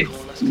actually like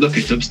look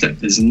at dubstep,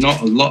 there's not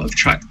a lot of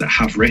tracks that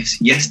have riffs.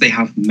 Yes, they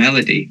have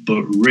melody,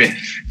 but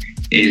riff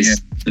is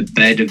the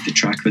bed of the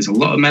track. There's a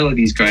lot of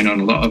melodies going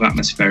on, a lot of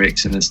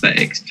atmospherics and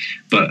aesthetics.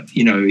 But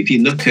if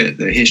you look at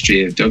the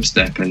history of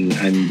dubstep and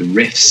the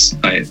riffs,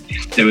 like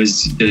there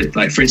was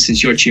for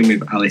instance, your tune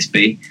with Alice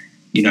B.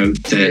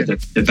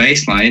 The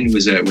bass line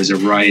was a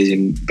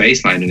rising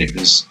bass line, and it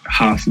was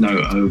half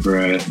note over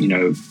a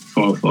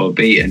 4/4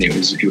 beat, and it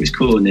was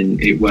cool. And then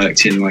it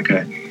worked in like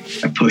a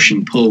push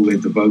and pull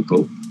with the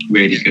vocal.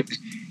 Really good.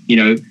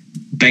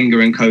 Benga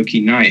and Koki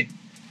Night.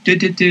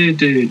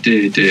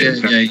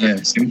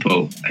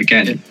 Simple.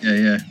 Again.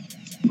 Yeah.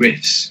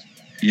 Riffs.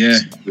 Yeah.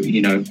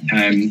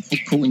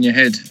 Caught in your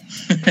head.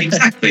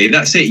 Exactly.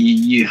 That's it.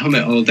 You hum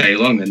it all day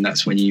long, and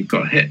that's when you've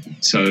got a hit.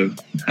 So.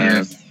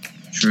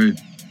 True.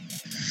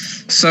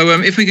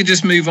 So if we could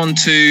just move on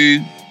to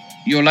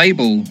your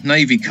label,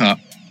 Navy Cut.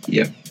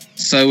 Yeah.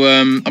 So,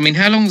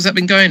 how long has that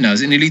been going now?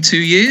 Is it nearly 2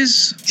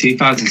 years?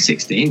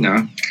 2016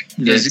 now.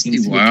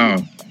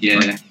 Wow.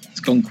 Yeah.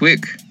 It's gone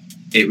quick.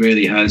 It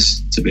really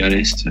has, to be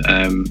honest.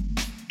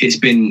 It's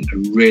been a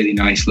really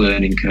nice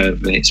learning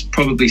curve, and it's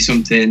probably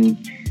something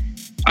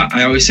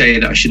I always say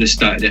that I should have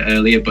started it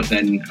earlier, but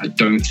then I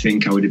don't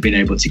think I would have been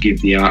able to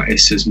give the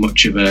artists as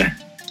much of a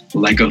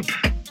leg up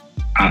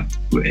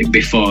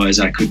before as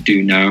I could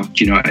do now.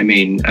 Do you know what I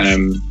mean?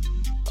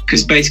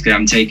 Because basically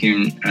I'm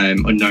taking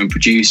unknown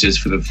producers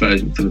for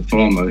the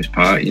foremost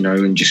part, you know,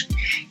 and just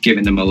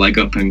giving them a leg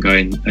up and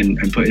going and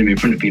putting them in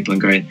front of people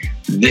and going,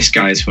 this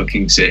guy's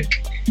fucking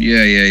sick.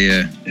 Yeah.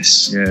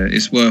 Yes. Yeah,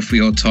 it's worth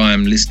your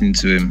time listening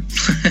to him.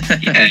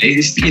 Yeah,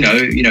 it's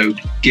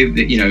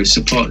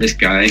support this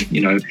guy.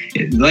 You know,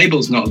 the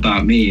label's not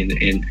about me.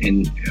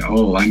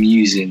 I'm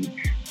using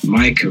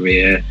my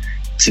career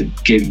to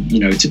give, you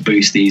know, to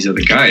boost these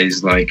other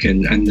guys. Like,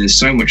 and there's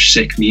so much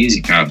sick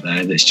music out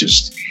there that's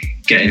just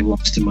getting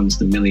lost amongst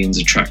the millions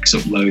of tracks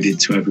uploaded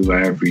to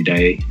everywhere every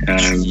day.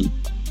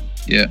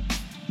 Yeah.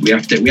 We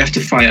have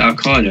to fight our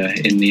corner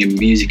in the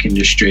music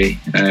industry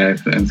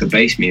and for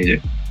bass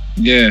music.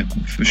 Yeah,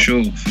 for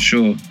sure.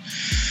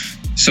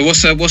 So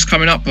what's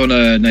coming up on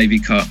Navy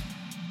Cut?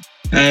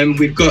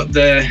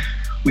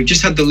 We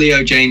just had the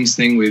Leo James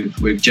thing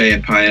with Jay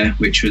Apaya,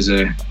 which was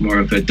a more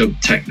of a dub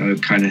techno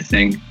kind of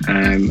thing.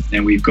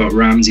 Then we've got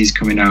Ramses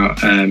coming out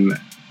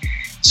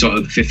sort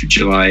of 5th of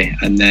July,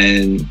 and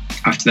then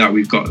after that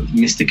we've got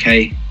Mr.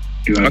 K,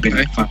 who I've been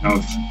a fan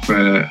of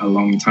for a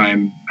long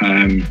time.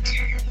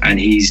 And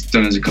he's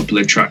done us a couple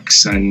of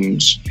tracks, and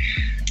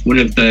one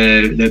of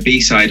the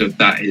B-side of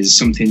that is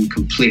something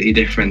completely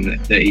different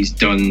that he's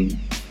done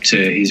to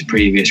his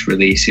previous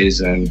releases,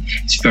 and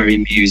it's very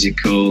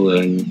musical,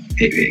 and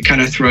it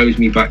kind of throws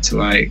me back to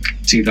like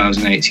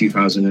 2008,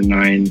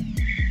 2009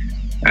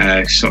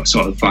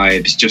 sort of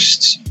vibes,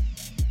 just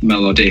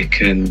melodic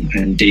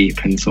and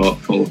deep and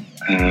thoughtful.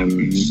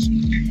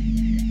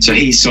 So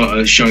he's sort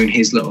of shown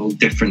his little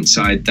different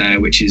side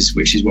there, which is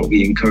what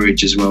we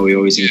encourage as well. We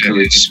always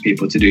encourage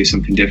people to do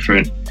something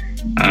different.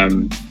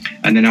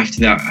 And then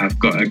after that, I've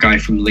got a guy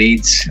from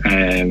Leeds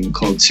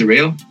called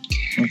Surreal.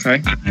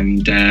 Okay.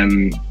 And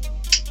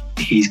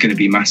he's going to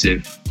be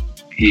massive.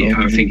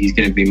 I think he's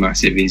going to be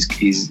massive.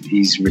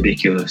 He's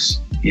ridiculous.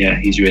 Yeah,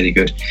 he's really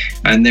good.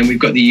 And then we've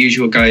got the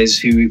usual guys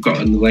who we've got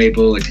on the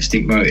label, like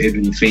Distinct Motive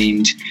and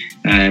Fiend,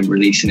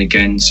 releasing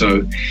again.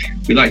 So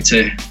we like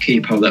to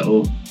keep our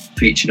little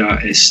featured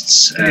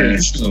artists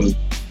sort of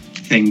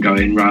thing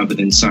going, rather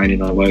than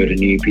signing a load of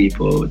new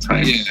people all the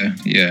time.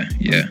 Yeah,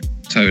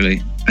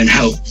 totally. And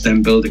help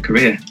them build a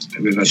career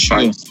with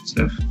advice and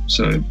stuff.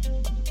 So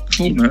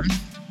cool, man.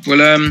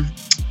 Well,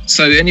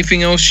 so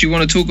anything else you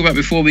want to talk about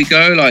before we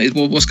go? Like,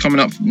 what's coming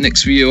up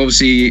next for you?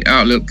 Obviously,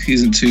 Outlook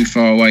isn't too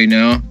far away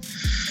now.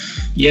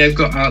 Yeah, I've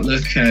got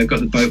Outlook. I've got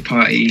the boat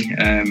party,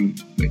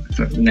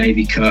 the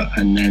Navy Cut,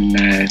 and then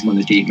I'm on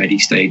the Deep Medi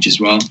stage as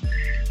well.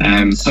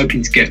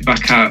 Hoping to get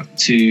back out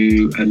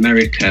to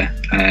America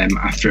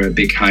after a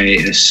big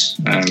hiatus.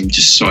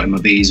 Just sorting my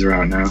visa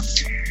out now.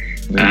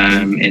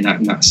 And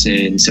that's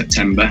in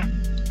September.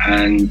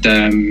 And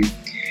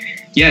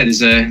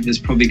there's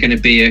probably going to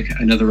be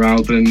another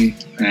album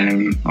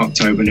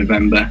October,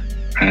 November,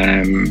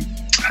 and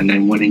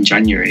then one in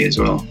January as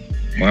well.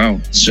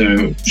 Wow.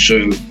 So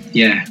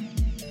yeah.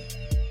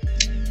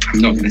 I'm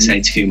not going to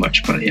say too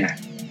much, but yeah.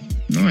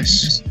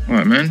 Nice. All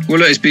right, man. Well,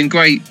 look, it's been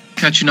great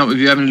catching up with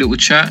you, having a little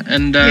chat,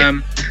 and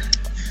I'm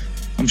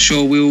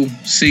sure we'll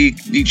see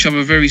each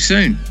other very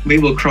soon. We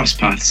will cross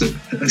paths at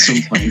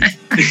some point.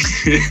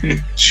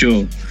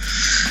 Sure.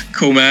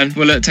 Cool, man.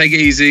 Well, look, take it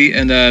easy,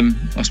 and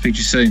I'll speak to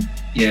you soon.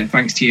 Yeah,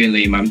 thanks to you and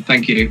Lee, man.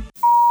 Thank you.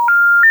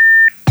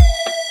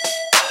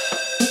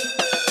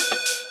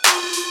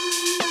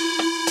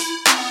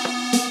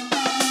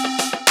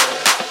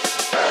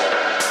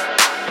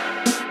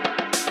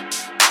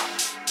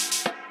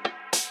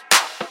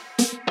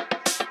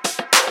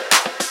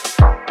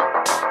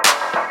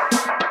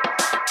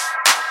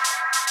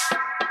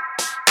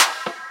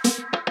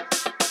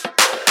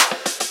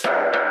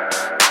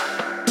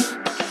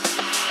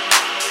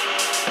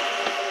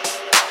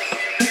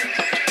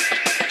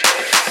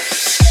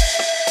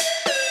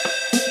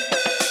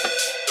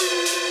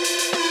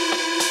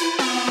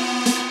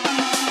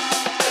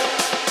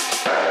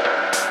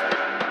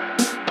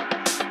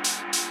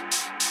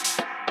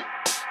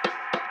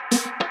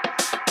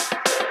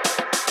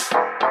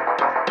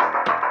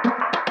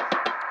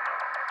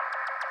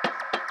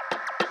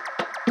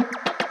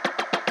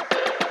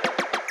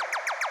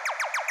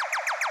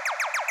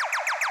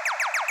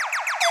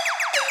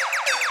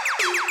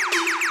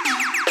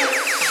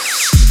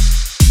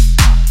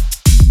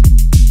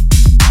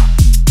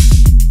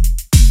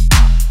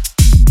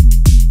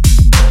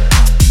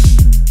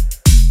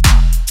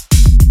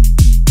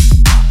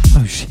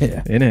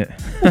 Innit?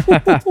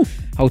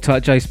 Hold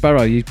tight, Jay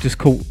Sparrow. You just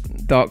caught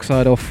Dark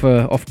Side off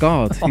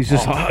guard. He's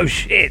just like, oh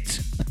shit.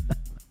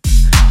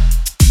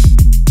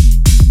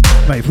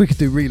 Mate, if we could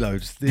do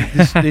reloads,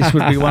 this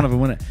would be one of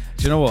them, wouldn't it?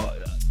 Do you know what?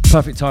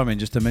 Perfect timing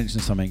just to mention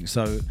something.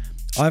 So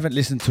I haven't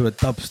listened to a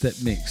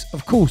dubstep mix,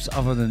 of course,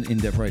 other than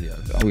In-Depth Radio.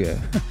 Oh yeah.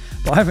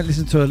 But I haven't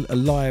listened to a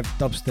live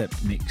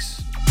dubstep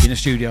mix in a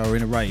studio or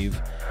in a rave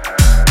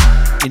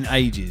in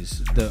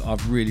ages that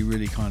I've really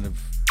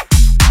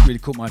really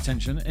caught my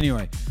attention.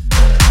 Anyway,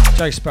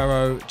 Jay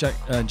Sparrow, Jay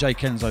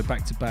Kenzo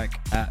back to back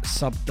at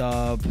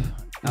Subdub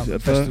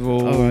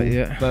Festival,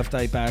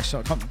 birthday bash.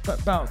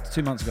 About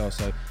 2 months ago or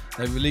so,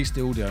 they released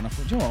the audio, and I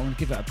thought, you know what, I'm going to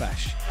give it a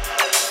bash.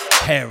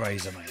 Hair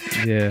raiser,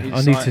 mate. Yeah,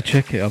 I need to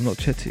check it. I've not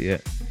checked it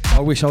yet.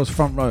 I wish I was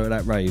front row at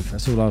that rave.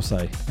 That's all I'll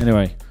say.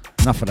 Anyway,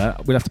 enough of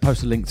that. We'll have to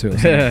post a link to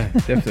it. Yeah,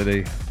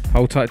 definitely.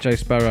 Hold tight, Jay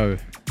Sparrow.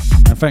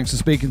 And thanks for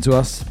speaking to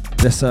us.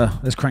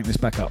 Let's crank this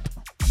back up.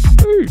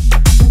 Ooh.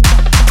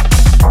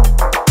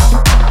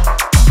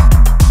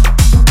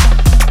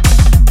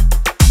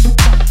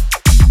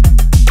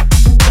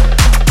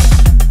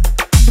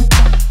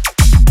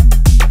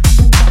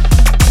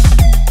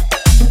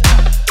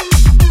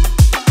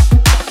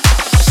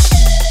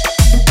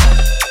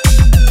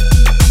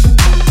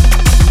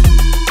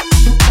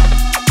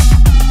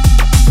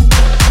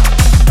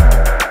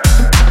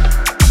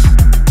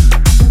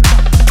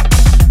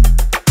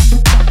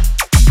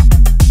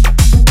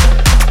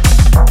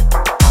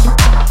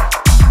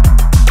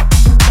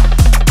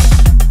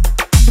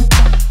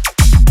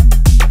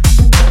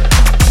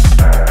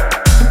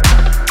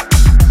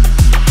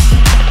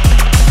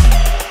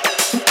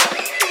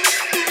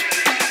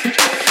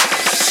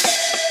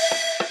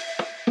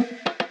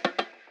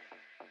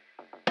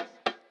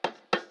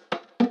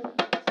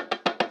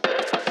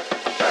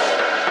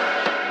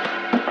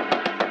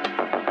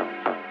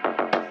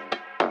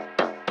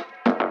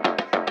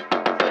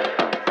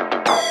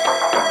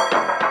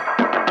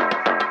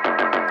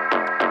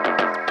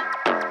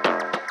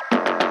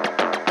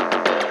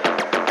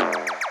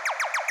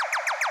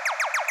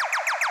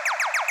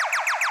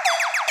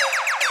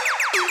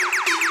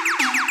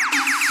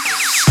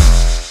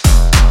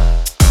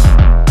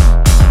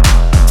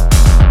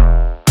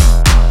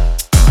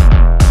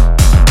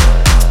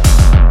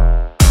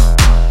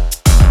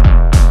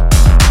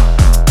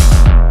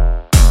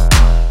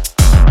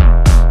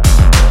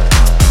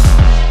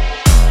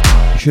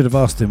 Should have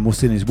asked him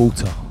what's in his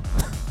water.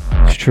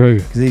 It's true.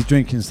 Because he's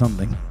drinking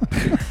something.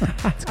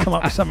 To come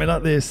up with something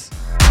like this.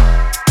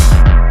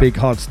 Big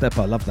hard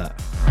stepper, love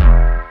that.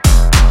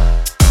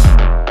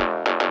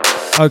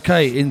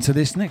 Okay, into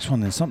this next one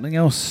then. Something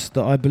else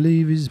that I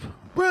believe is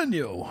brand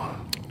new.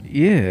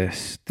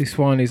 Yes, this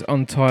one is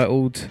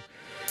untitled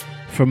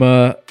from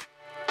a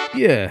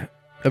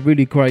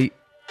really great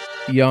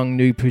young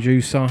new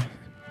producer.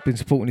 Been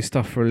supporting his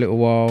stuff for a little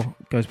while.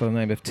 Goes by the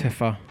name of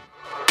Tefa.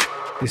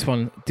 This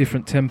one,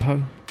 different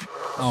tempo.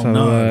 Oh, so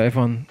no.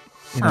 Everyone,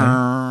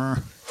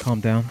 calm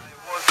down.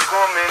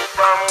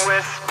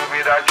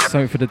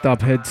 Something for the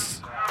dub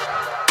heads.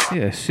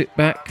 Yeah, sit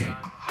back.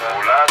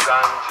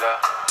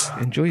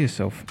 Enjoy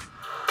yourself.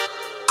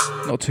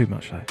 Not too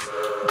much though.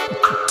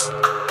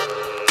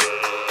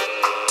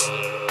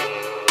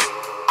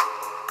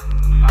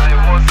 I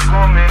was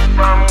coming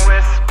from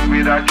west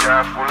with a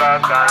car full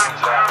of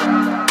ganja.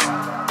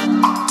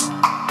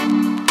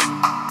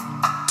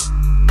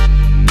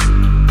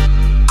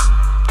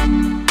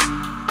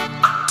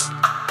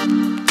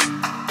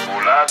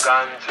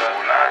 Ganja.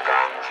 I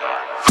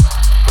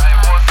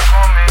was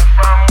coming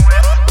from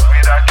west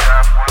with a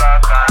car full of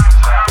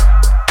ganja.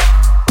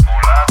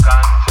 Full of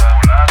ganja,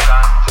 full of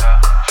ganja.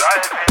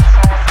 Driving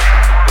so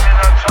simple, me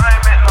no try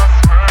make no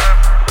swerve.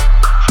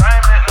 Try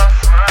make no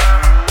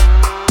swerve.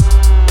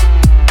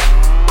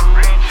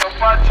 Reach up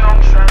a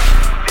junction,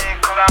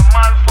 vehicle a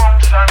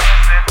malfunction. Me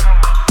say to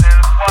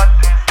myself, what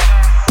is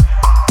this?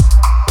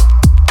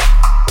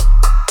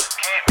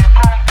 Keep me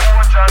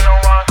composure, no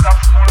one can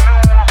pull me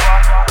over.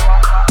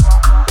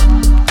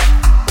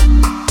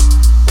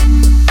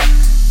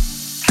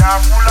 Car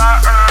full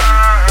of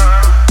earth,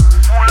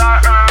 full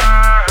of earth.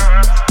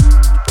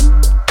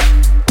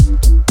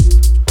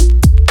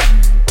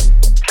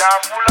 Car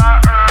full of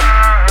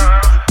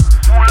earth,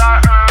 full of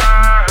earth.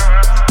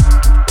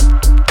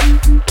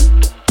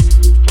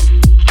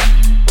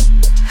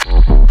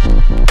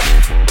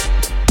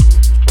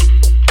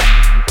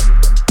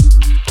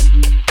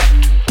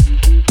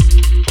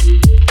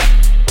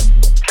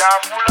 Car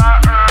full of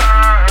earth,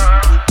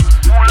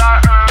 full of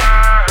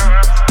earth.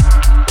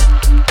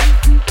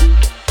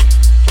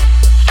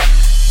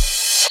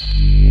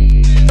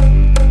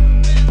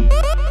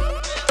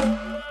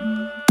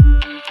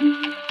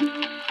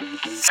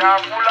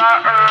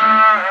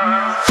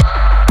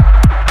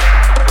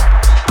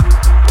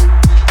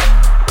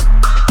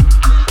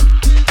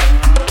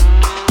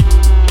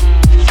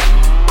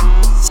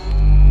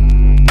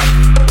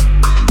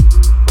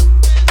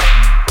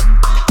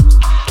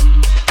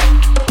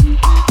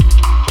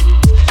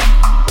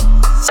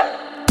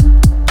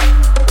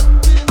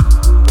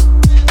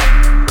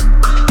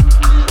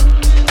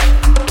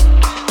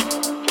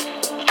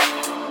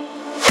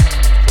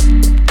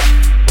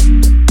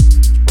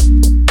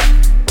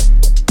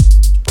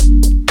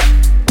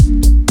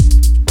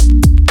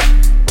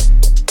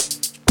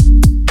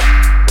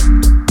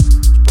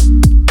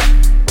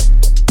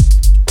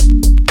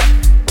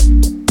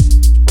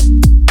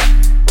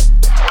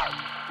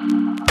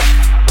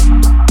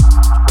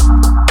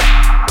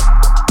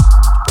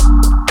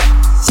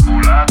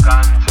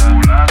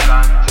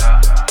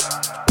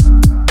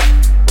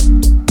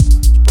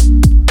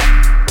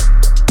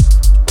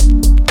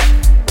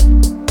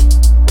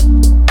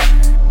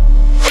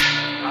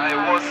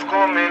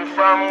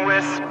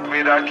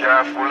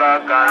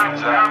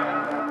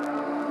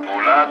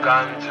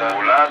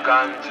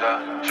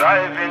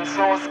 Driving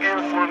so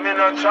skillful, me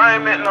no try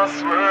make no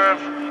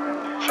swerve.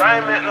 Try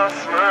make no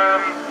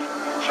swerve.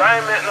 Try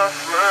make no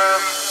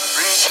swerve.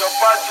 Reach up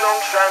a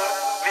junction,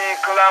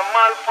 vehicle a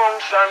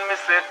malfunction. Me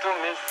say to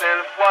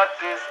myself, what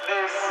is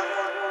this?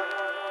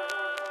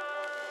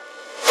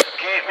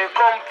 Keep me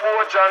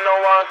composure, no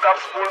one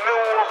cops pull me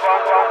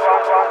over.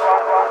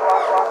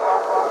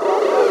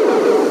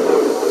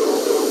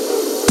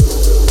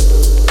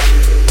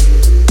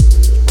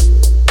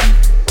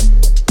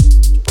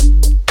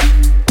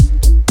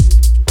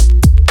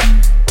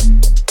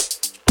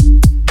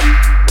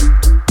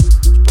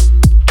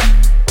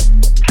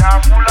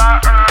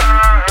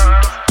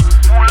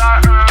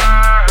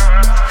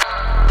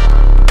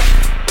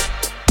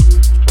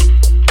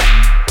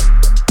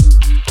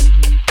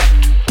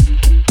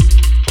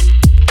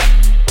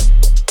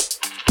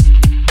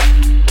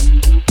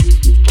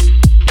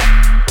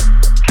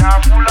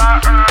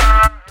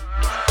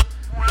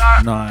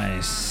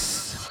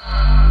 Nice.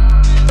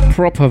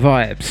 Proper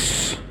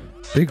vibes.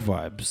 Big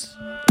vibes.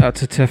 Out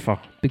to Tefa.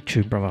 Big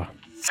tune, brother.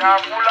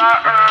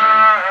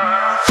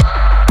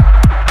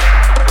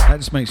 That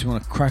just makes me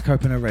want to crack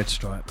open a red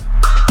stripe.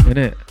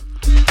 Innit?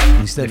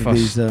 Instead of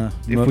these.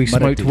 If we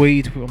smoked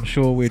weed, I'm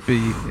sure we'd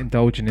be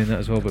indulging in that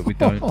as well, but we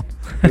don't.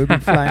 We'd be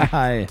flying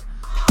high.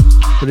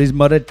 But these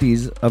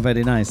Morettis are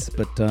very nice,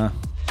 but they're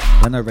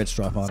no red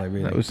stripe, are they,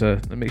 really? That was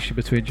a mixture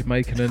between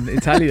Jamaican and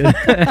Italian.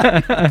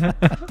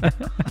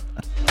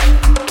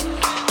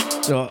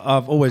 So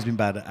I've always been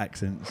bad at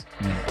accents.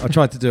 Yeah. I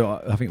tried to do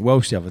it, I think,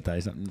 Welsh the other day.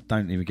 So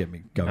don't even get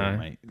me going, No.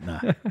 mate. Nah,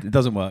 it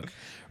doesn't work.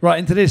 Right,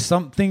 into this,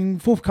 something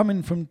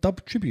forthcoming from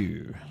Dub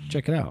Tribute.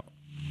 Check it out.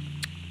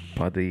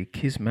 By the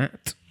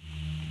Kismet,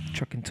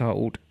 track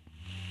entitled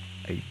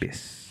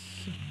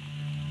Abyss.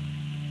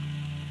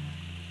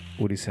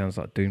 Already sounds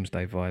like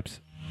Doomsday vibes.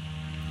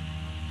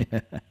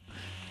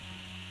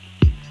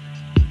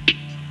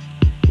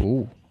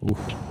 Ooh.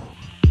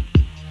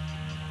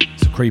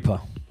 It's a creeper.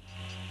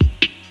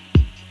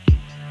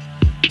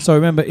 So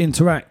remember,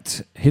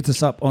 interact. Hit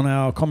us up on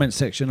our comment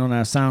section on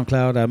our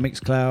SoundCloud, our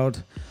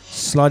Mixcloud.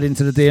 Slide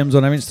into the DMs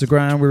on our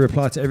Instagram. We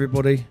reply to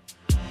everybody.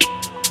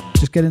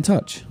 Just get in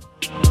touch.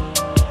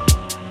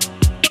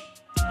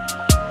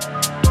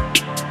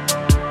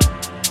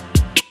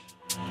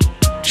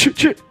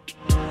 Shit.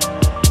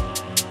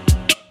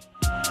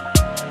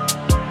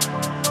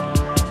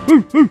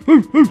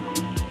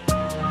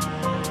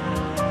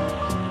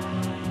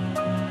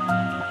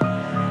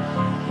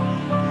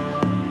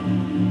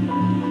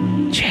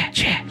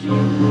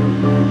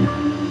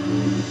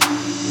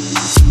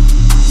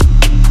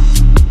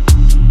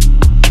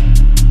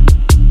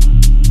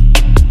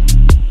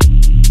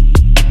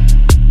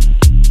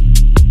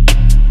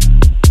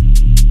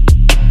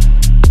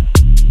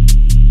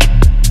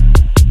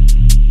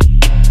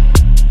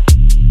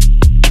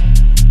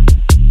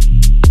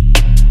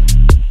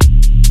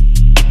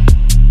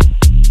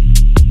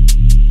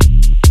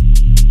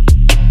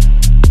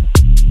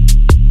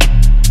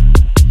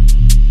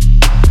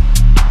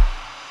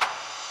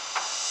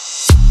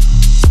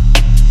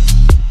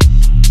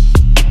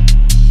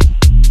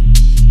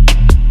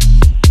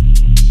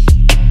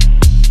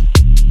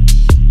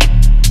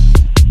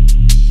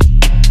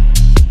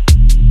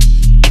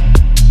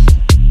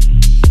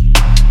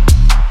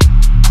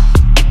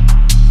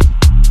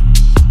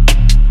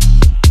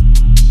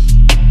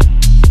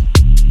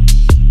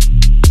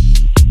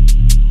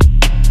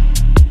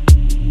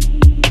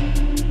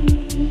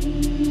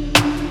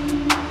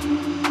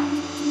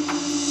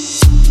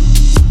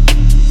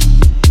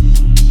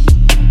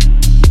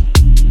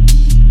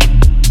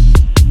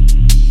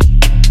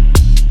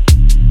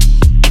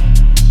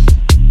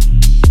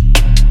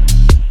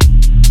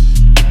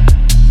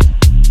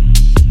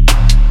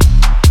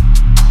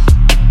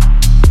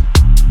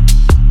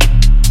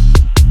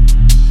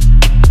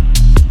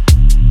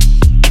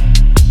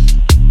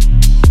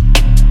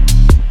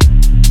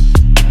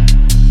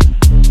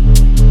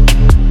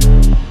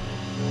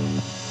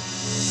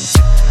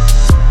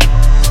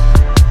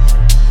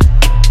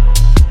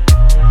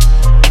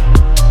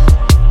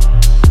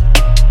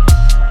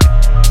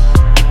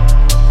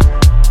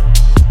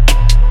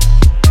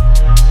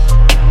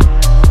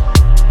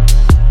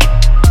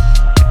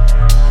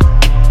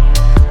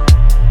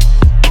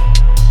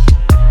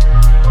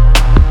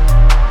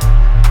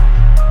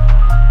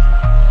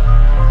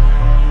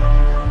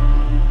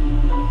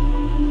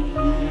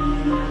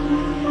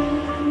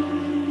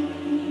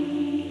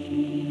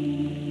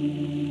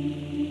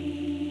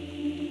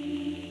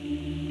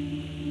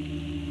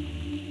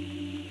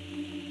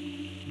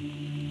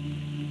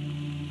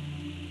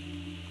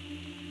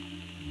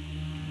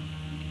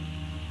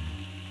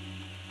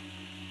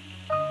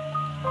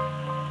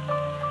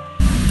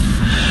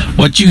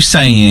 What you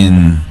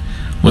saying?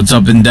 What's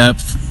up, In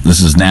Depth?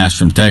 This is Nash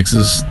from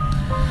Texas.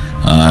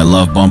 I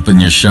love bumping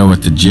your show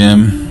at the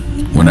gym.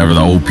 Whenever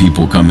the old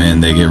people come in,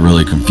 they get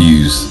really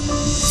confused.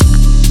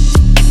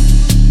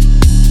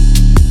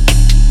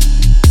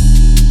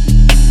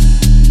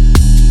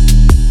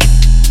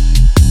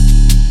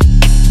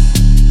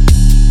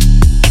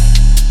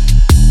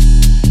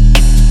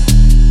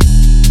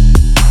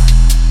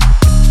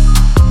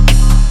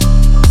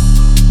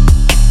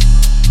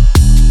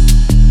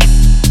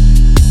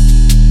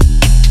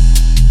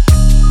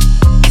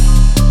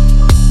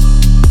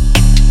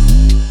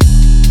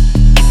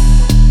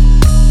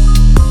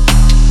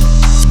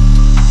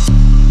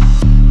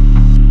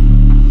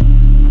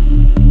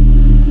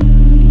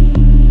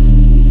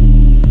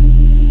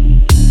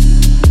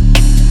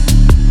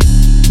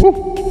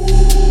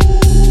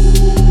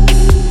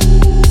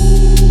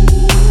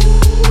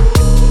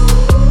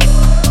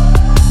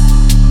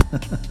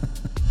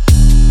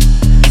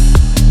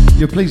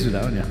 You're pleased with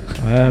that, aren't you?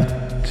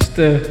 Just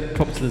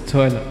pop to the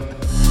toilet.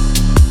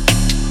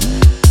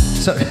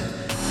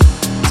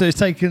 So it's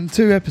taken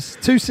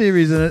two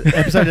series and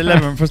episode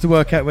 11 for us to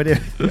work out where the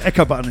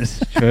echo button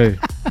is. True.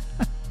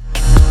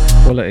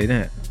 Quality,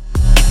 innit?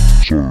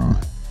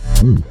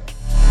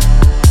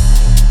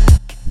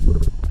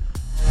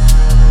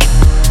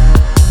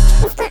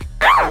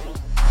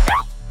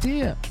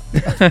 Dear.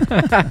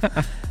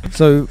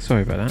 So,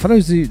 sorry about that. For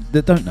those of you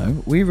that don't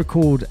know, we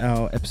record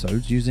our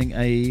episodes using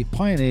a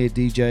Pioneer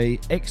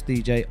DJ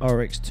XDJ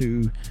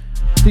RX2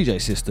 DJ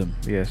system.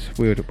 Yes,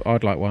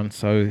 I'd like one.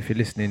 So if you're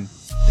listening,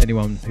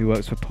 anyone who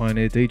works for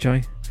Pioneer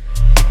DJ,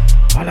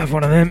 I'll have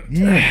one of them.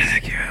 Yeah.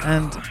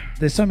 And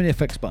there's so many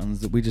effects buttons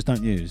that we just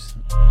don't use.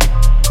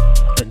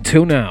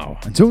 Until now.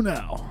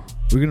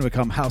 We're going to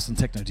become house and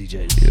techno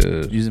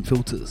DJs using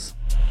filters.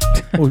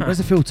 Oh, where's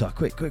the filter?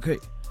 Quick.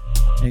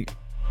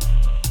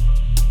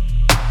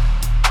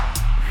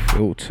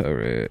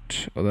 Filter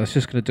it. Oh, that's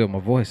just going to do my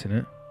voice, isn't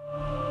it?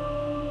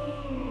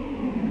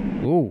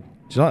 Oh.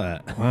 Do you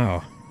like that?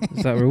 Wow.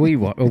 Is that a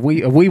rewind? A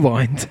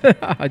rewind?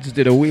 I just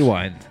did a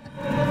rewind.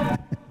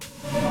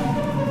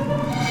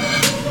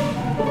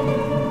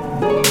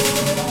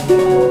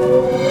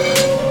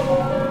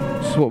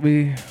 So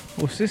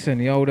what's this then?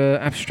 The old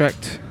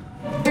abstract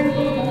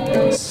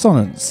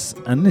Sonnets,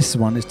 and this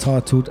one is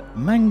titled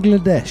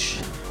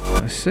Bangladesh.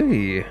 I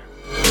see.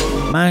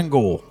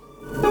 Mangle.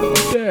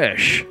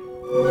 Dash.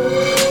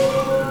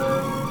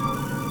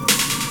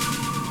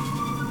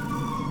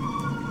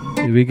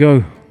 Here we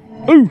go.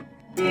 Ooh.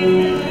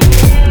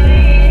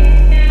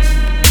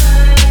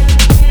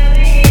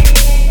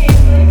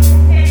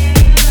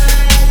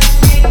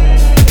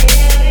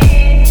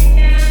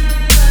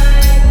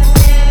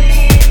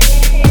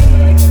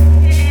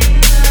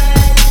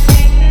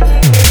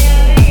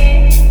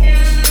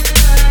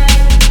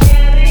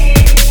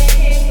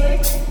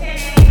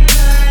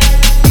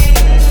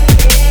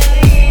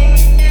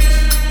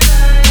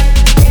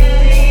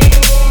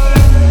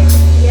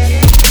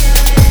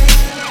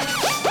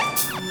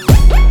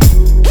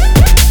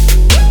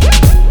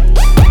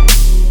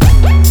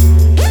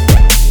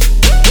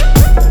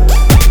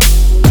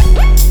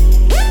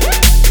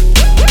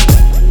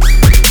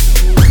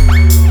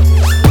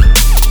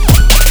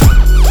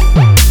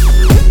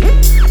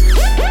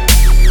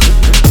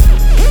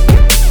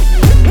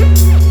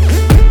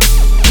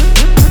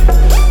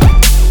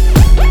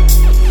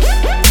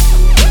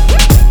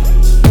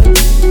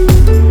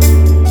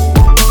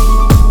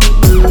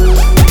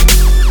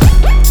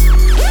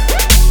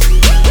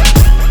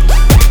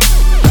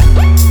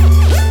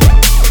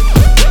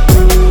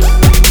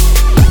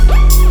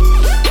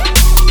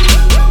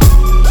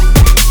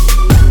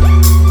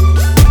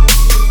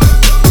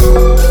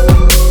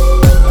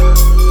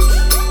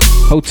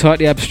 Hold tight,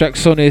 the abstract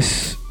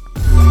Sonis.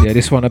 Yeah,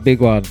 this one a big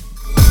one.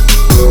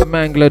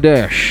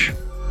 Bangladesh.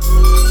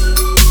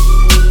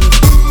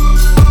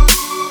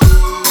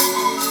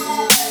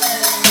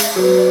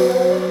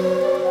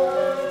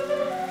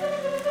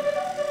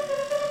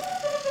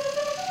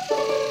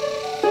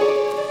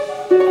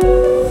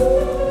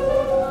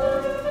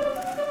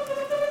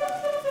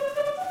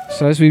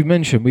 So as we've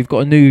mentioned, we've got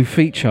a new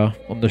feature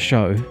on the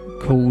show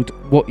called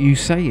What You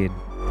Saying.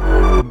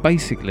 And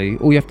basically,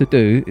 all you have to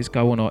do is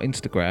go on our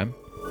Instagram,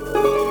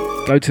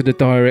 go to the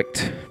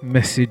direct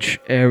message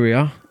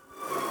area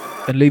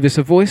and leave us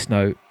a voice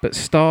note, but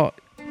start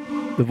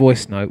the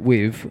voice note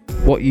with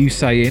what you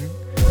saying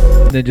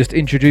and then just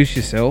introduce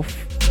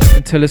yourself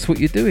and tell us what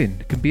you're doing.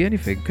 It can be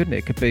anything, couldn't it?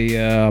 It could be,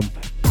 I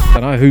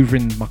don't know,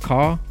 hoovering my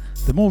car.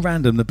 The more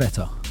random, the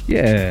better.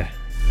 Yeah.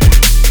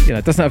 You know,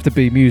 it doesn't have to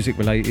be music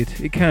related.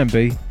 It can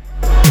be.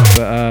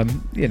 But,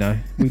 you know,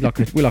 we like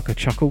a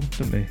chuckle,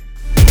 don't we?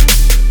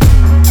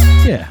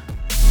 Yeah.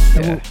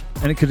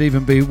 And it could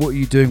even be what are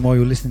you doing while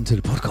you're listening to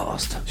the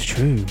podcast. It's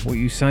true. What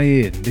you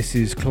saying? This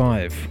is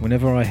Clive.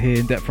 Whenever I hear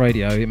In Depth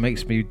Radio, it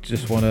makes me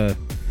just want to,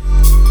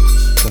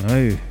 I don't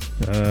know,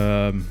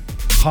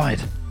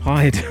 hide.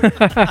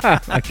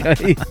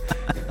 Okay.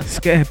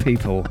 Scare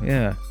people.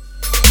 Yeah.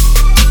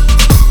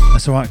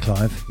 That's all right,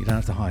 Clive. You don't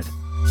have to hide.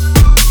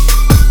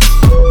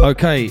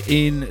 Okay,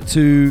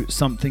 into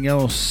something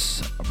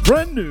else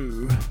brand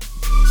new.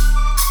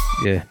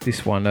 Yeah,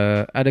 this one.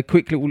 Had a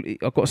quick little.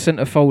 I got sent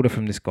a folder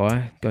from this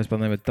guy. Goes by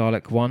the name of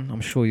Dalek One. I'm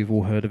sure you've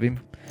all heard of him.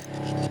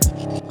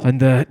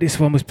 And this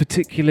one was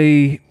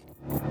particularly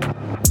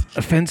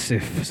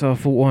offensive, so I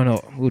thought, why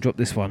not? We'll drop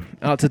this one.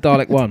 Out to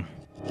Dalek One.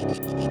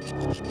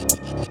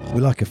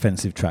 We like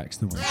offensive tracks,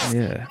 don't we?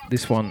 Yeah,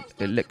 this one,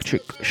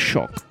 Electric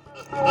Shock.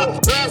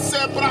 Essa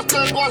é pra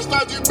quem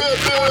gosta de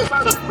beber.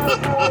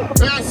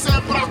 Essa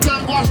é pra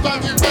quem gosta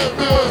de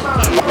beber.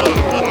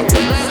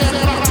 Essa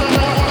é pra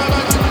quem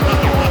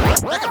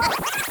gosta de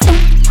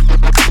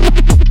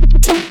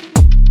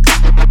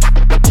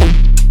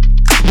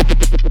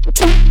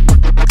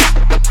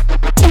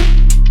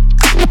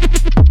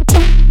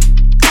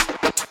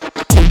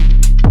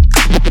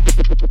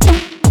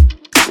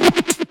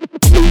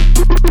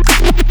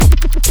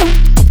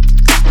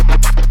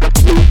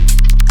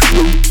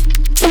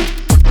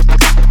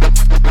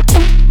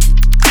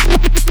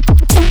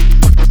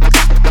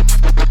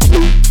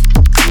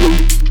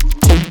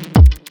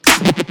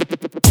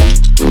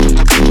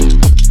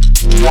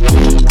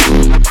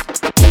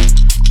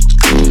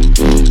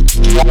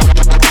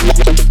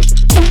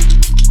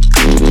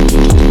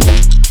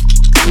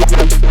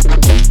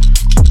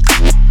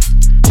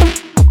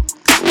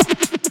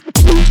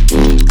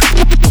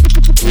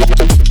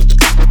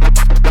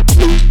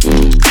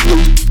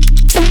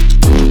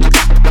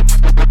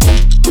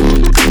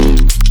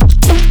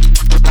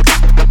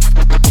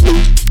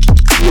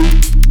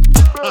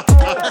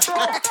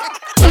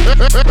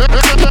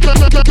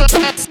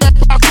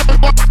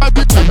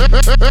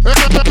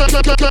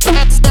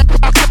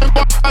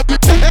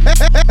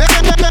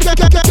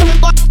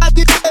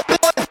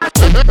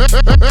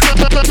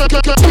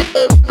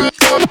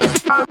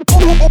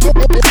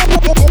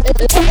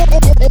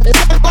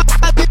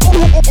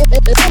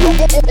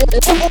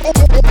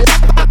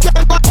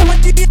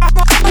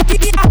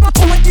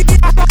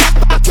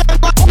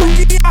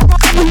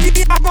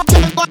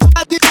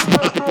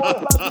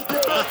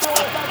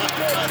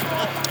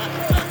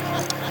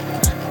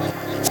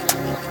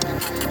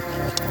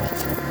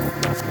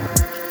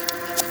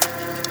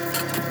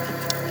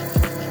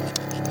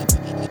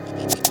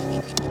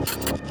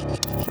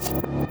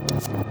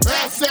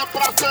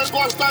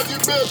gosta de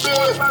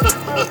beber.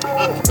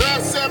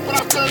 Essa é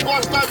pra quem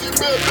gosta de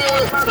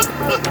beber.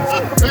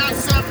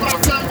 Essa é pra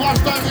quem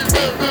gosta de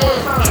beber.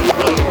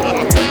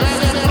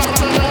 Essa é pra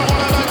quem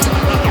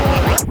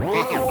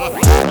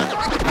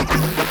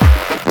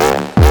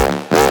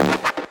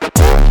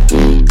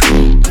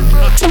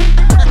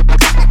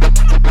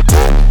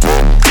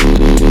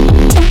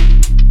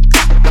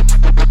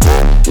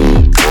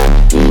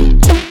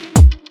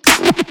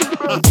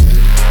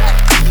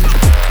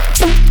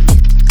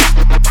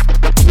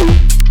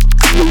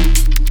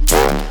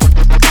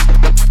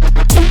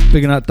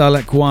Bigging out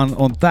Dalek One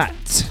on that.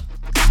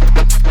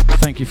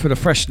 Thank you for the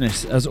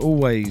freshness as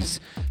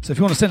always. So if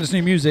you want to send us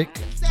new music,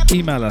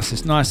 email us.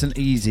 It's nice and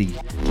easy.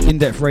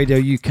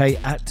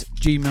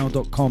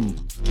 indepthradiouk@gmail.com.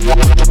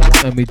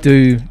 And we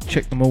do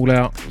check them all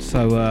out.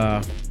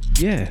 So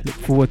yeah, look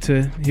forward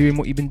to hearing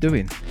what you've been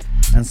doing.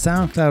 And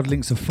SoundCloud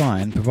links are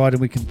fine,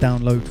 provided we can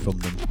download from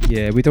them.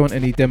 Yeah, we don't want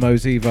any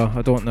demos either.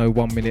 I don't want no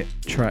 1 minute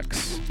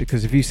tracks,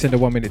 because if you send a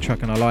 1 minute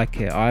track and I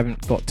like it, I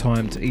haven't got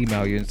time to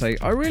email you and say,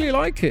 I really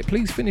like it,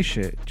 please finish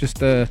it. Just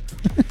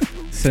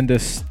send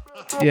us,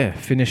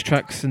 finished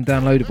tracks and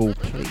downloadable,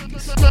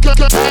 please.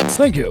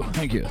 Thank you.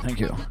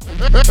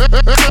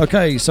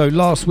 Okay, so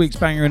last week's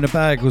banger in the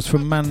bag was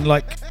from man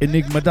like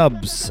Enigma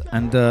Dubs.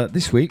 And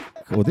this week,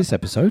 or this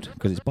episode,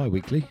 because it's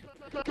bi-weekly,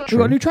 we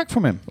got a new track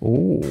from him.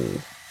 Oh.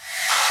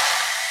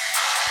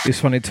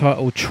 This one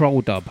entitled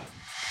Troll Dub.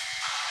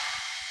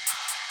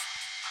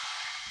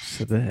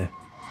 So there.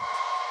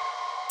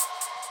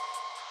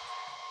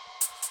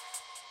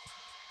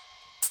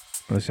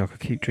 Honestly, I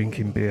could keep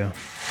drinking beer.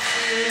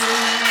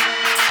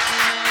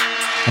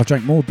 I've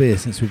drank more beer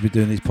since we've been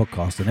doing these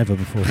podcasts than ever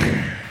before.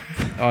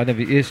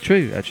 It's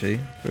true, actually.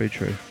 Very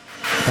true.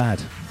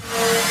 Bad.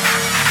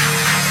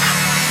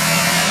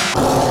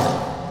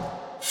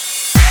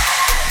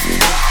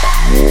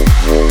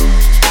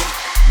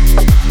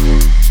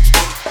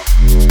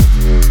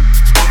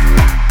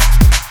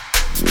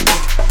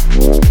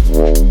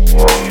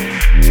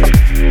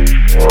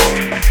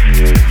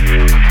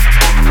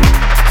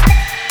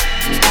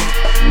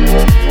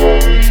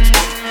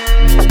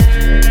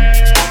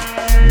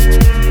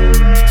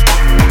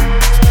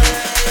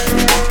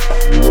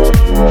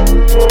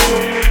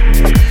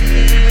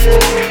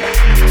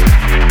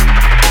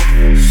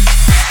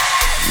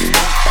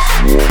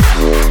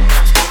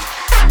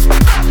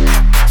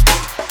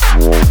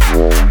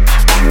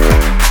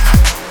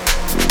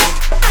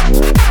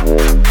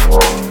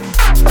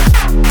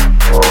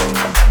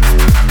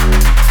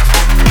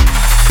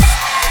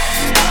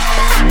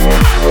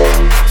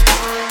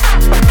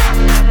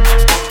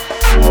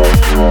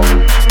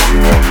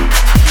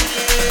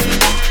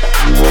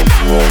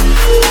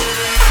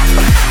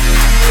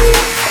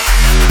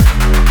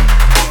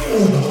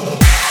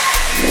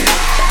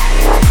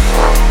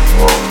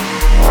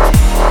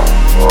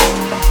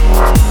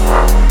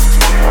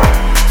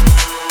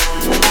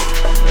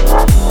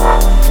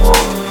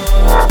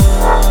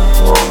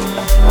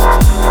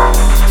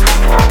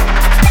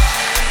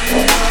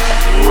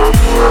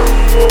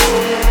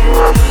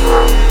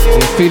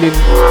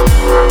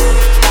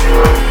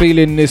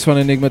 Feeling this one,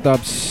 Enigma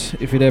Dubs,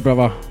 if you're there,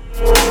 brother.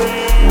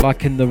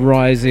 Liking the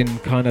rising,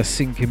 kind of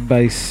sinking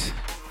bass.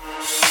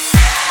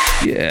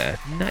 Yeah,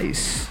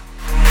 nice.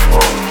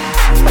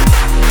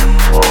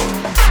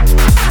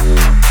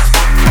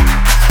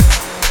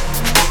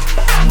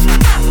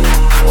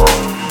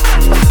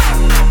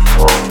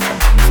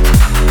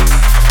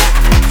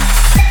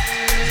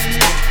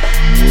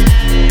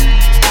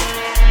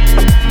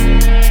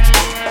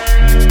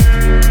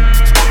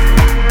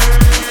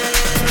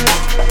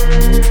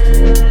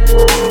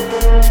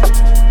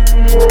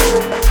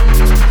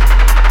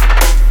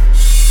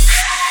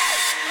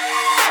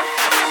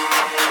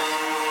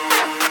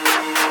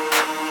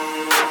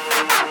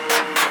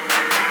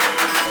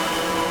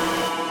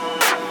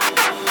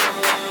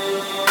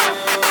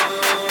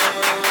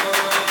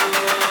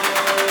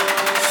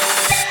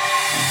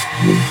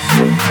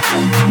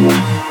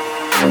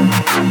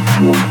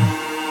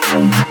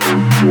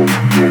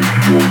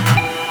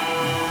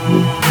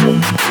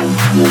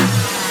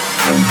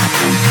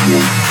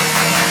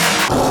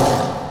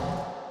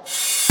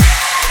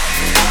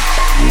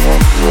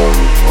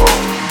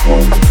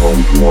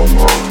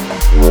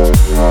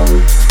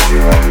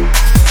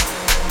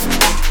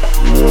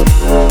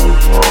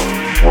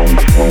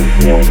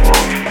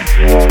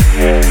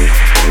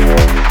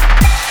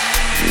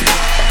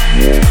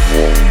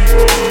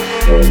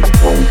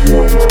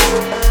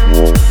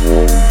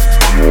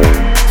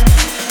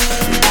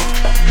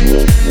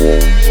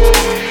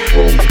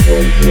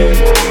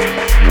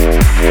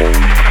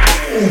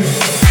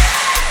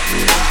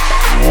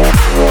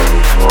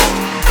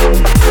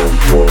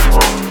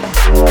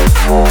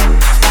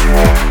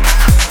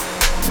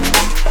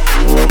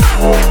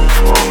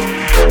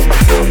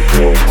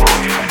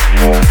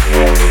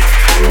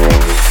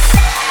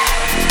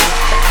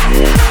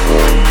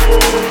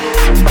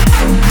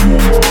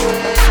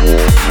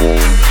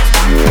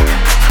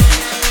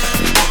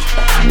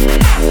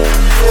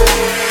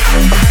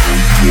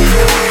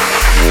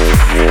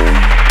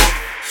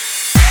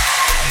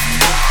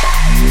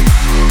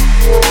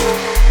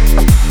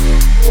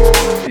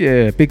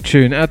 Yeah, big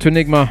tune. Out to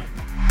Enigma.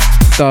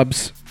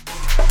 Dubs.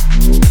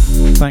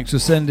 Thanks for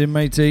sending,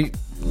 matey.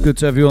 Good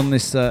to have you on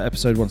this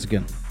episode once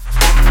again.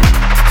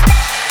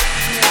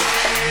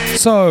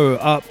 So,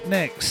 up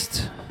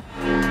next.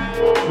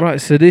 Right,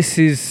 so this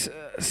is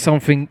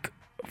something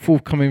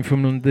forthcoming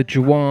from the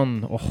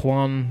Juan or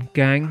Juan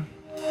gang.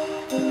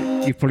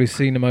 You've probably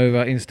seen them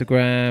over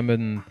Instagram,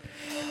 and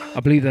I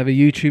believe they have a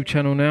YouTube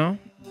channel now.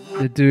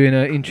 They're doing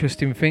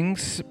interesting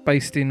things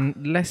based in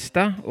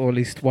Leicester, or at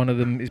least one of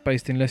them is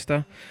based in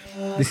Leicester.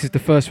 This is the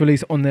first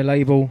release on their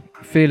label,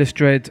 Fearless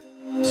Dread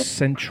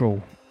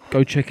Central.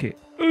 Go check it.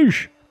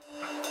 Oosh!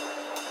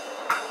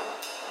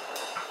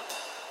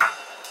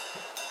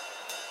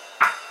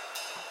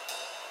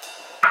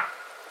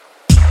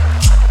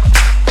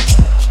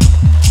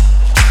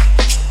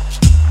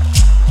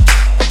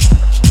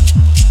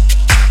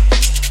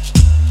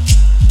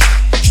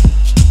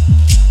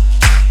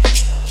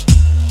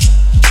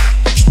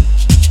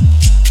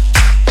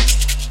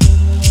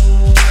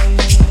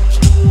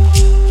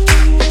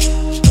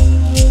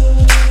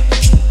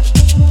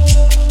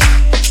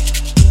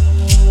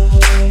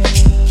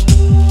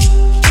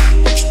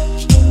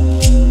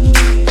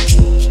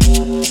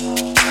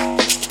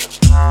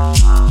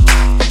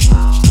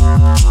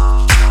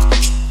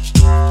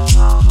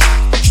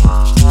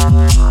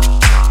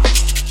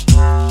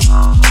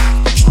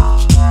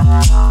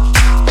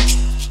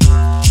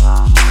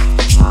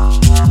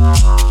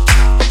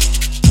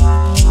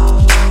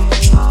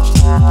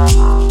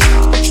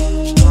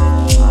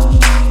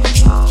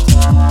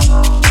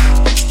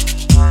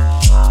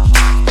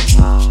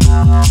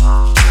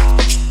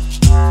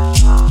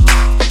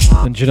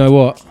 Do you know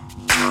what?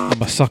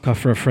 I'm a sucker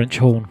for a French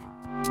horn.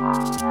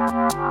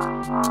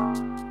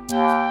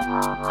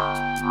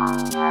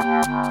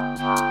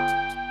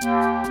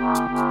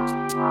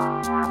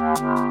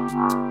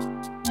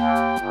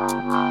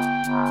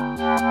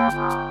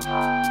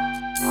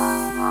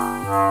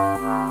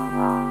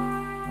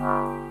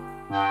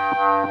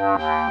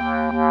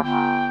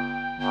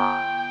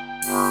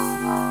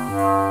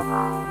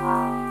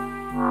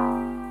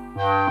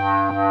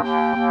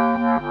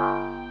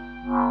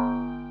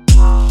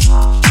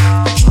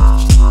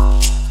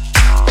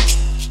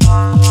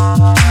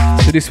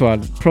 This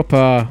one,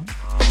 proper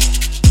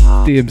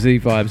DMZ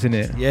vibes, isn't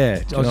it?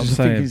 Yeah, I was just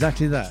thinking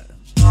exactly that.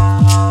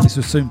 This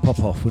will soon pop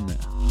off, wouldn't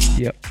it?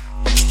 Yep.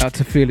 Out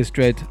to Fearless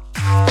Dread.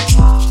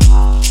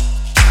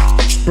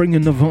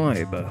 Bringing the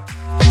vibe.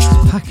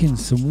 It's packing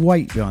some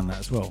weight behind that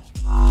as well.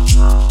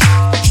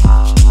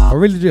 I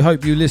really do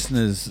hope you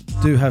listeners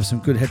do have some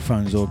good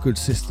headphones or a good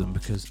system,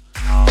 because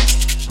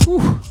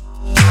whew.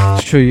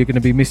 It's true, you're going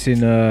to be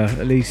missing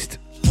at least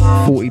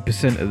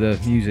 40% of the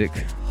music.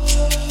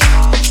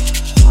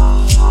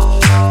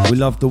 We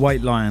love the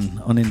weight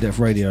line on In-Depth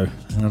Radio,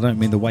 and I don't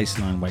mean the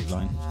waistline weight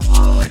line,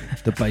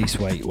 the bass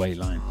weight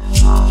line.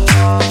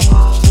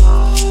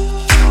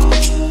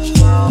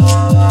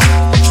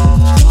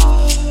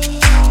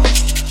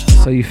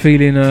 So you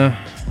feeling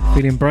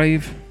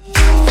brave?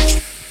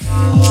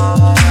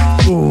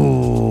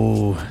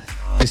 Ooh,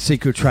 this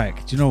secret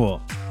track. Do you know what?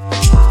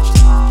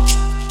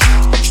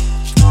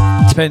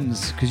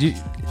 Depends, because you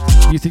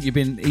think you've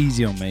been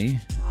easy on me.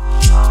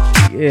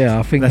 Yeah,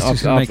 I think I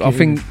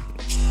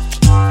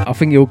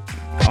think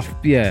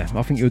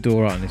you'll do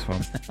alright on this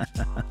one.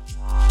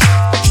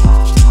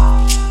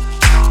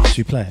 Should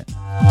we play it?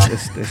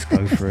 Let's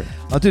go for it.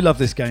 I do love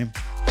this game.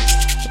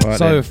 Right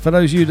so then. For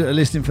those of you that are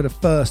listening for the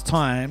first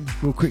time,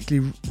 we'll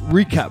quickly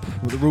recap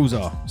what the rules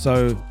are.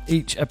 So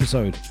each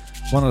episode,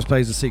 one of us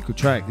plays a secret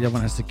track, the other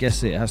one has to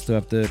guess it. It has to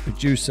have the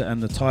producer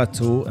and the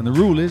title, and the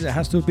rule is it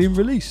has to have been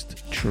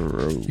released.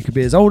 True. You could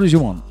be as old as you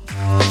want.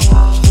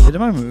 At the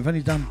moment, we've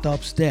only done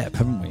dubstep,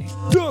 haven't we?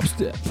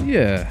 Dubstep.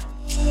 Yeah.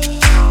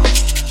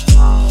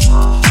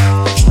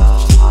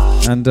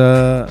 And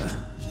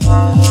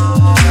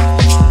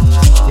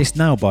it's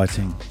now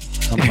biting.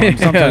 Sometimes you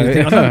think,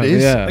 I know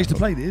this. Yeah. I used to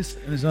play this,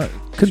 and it's like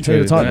couldn't tell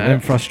you the title.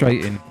 And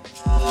frustrating.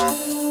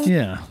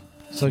 Yeah.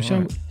 So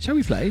shall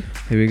we play?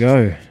 Here we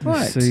go. Right.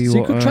 Let's see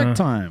secret what, track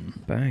time.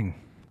 Bang.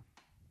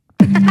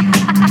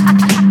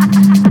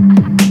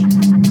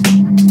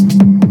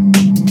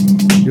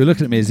 You're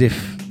looking at me as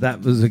if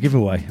that was a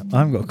giveaway. I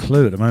haven't got a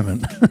clue at the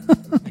moment.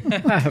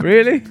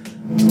 Really?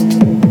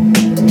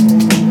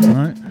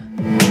 Right.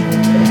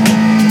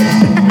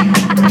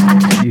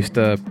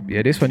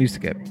 This one used to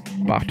get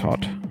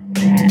buttered.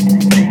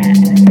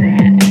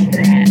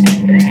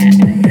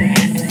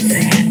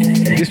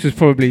 This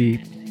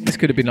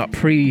could have been like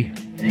pre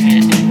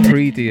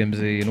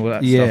DMZ and all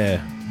that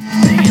stuff.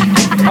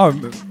 Oh,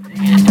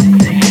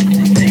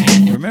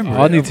 remember?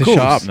 I need to shut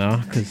up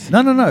now. Cause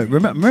No.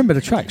 Remember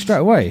the track straight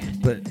away.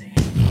 But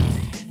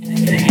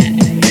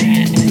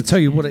to tell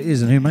you what it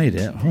is and who made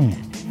it.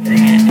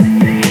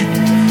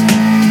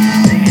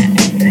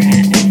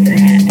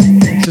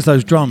 It's just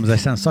those drums. They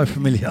sound so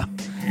familiar,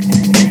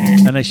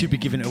 and they should be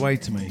giving it away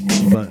to me.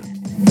 But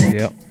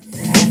yeah.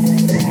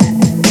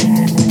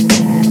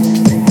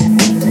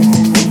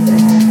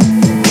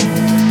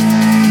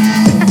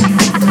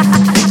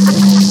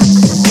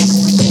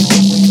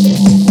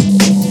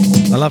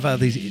 love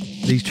how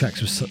these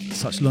tracks were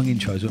such long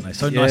intros, weren't they?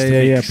 So nice to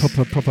mix.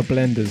 Proper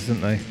blenders,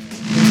 aren't they?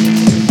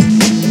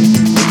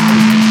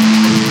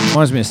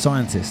 Reminds me of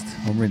Scientist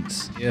on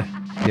Rinse. Yeah.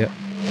 Yep.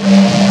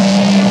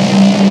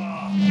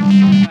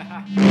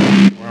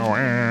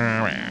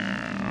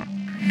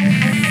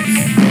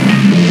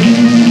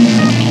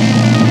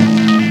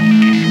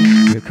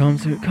 Here it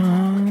comes, here it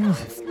comes.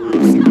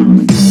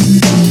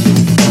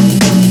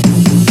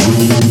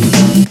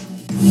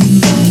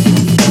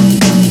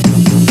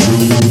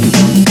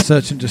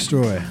 Search and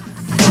Destroy.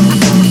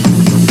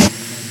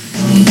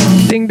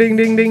 Ding, ding,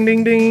 ding, ding,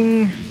 ding,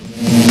 ding.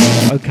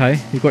 Okay,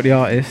 you've got the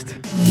artist.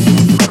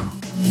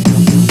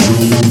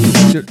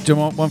 Do you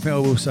know one thing I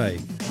will say?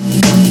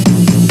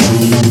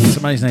 It's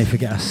amazing how you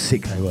forget how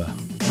sick they were.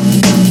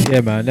 Yeah,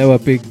 man, they were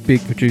big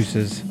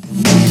producers.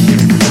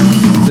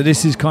 So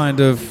this is kind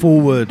of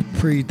forward,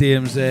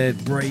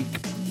 pre-DMZ, break.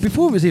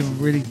 Before it was even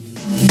really...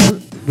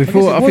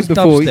 Before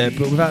dubstep,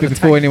 but without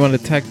before anyone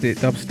had tagged it,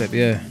 dubstep,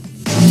 yeah.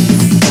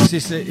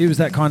 It was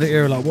that kind of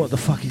era, like, what the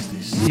fuck is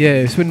this? Yeah,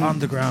 it's when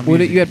underground well,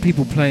 music. you had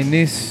people playing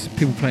this,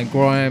 people playing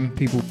grime,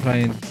 people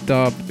playing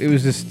dub. It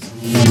was just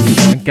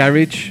and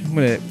garage, wasn't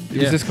it? It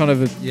was just kind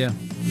of a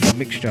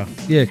mixture.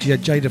 Yeah, because you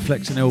had Jada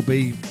Flex and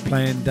LB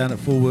playing down at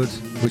Forward,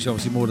 which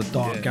obviously more the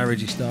dark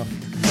garagey stuff.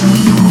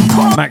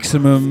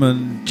 Maximum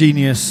and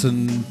Genius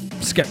and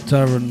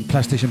Skepta and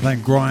Plastician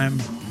playing grime.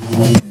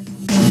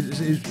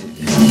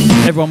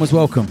 Everyone was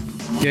welcome.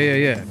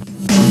 Yeah.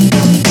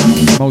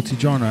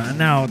 Multi-genre, and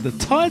now the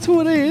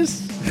title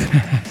is.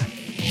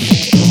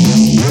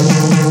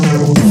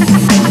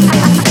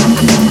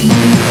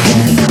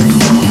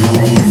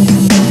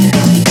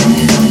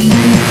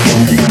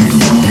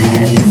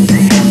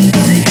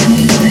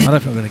 I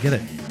don't think I'm going to get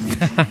it.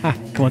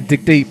 Come on,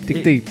 dig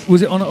deep.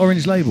 Was it on an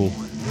Orange label?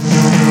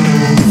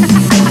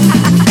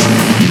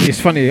 It's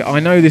funny, I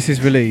know this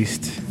is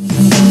released,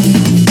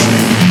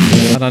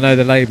 and I know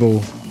the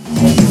label,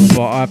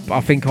 but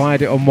I think I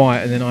had it on white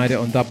and then I had it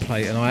on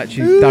dubplate, and I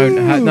actually don't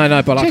have.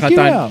 No, but like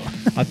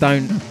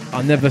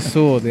I never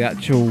saw the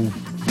actual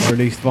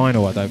released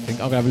vinyl. I don't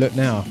think. I'm gonna have a look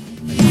now.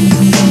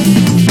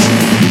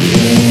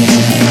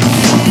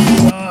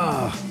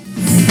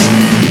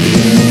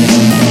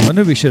 I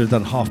knew we should have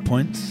done half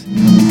points.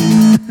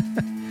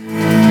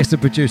 It's the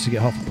producer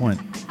get half a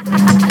point.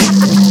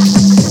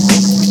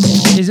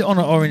 Is it on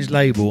an Orange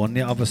label on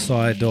the other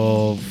side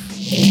of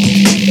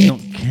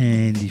not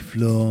Candy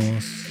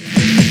Floss?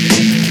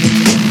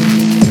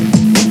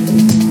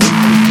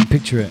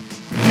 Picture it.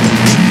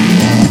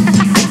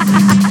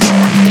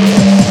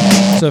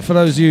 So for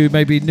those of you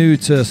maybe new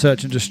to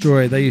Search and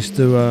Destroy, they used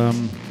to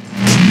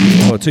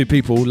two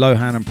people,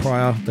 Lohan and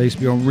Pryor, they used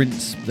to be on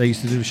Rinse. They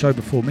used to do a show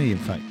before me, in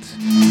fact.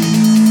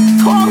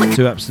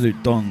 Two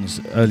absolute dons,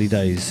 early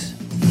days.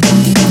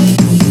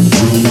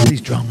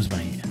 These drums,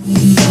 mate.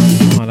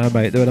 I know,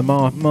 mate. They were the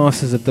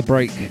masters of the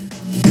break.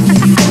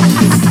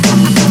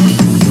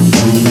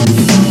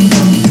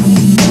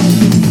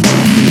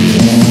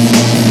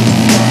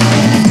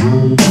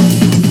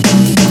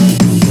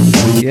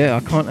 Yeah,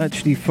 I can't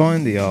actually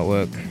find the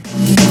artwork.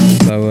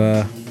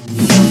 So,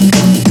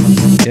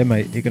 yeah,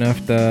 mate, you're going to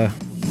have to...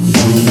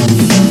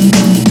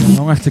 I'm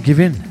going to have to give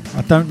in.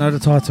 I don't know the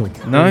title.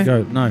 No? There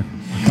we go. No,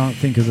 I can't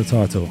think of the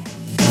title.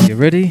 You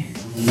ready?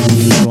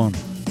 Go on.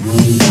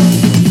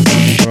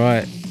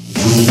 Right.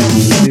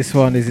 This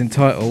one is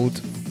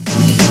entitled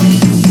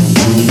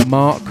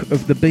Mark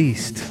of the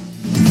Beast.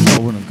 I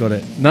wouldn't have got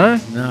it. No?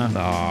 No. No.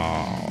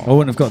 I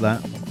wouldn't have got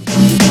that.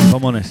 If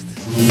I'm honest.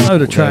 Know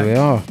the track. There we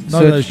are.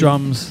 Know those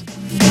drums.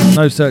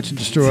 No Search and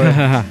Destroy.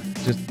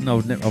 Just no, I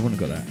wouldn't have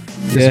got that.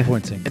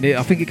 Disappointing. And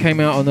I think it came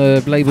out on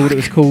a label that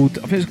was called,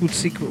 I think it was called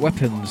Secret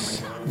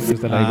Weapons. Was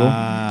the label.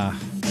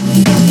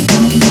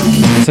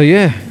 So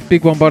yeah,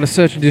 big one by the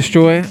Search and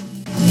Destroy.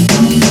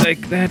 They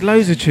had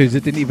loads of tunes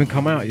that didn't even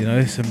come out, you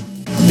know, some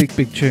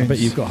big tunes. I bet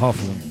you've got half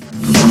of them.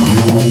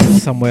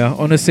 Somewhere,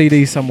 on a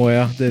CD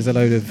somewhere, there's a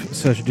load of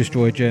Search and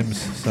Destroy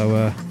gems.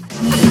 So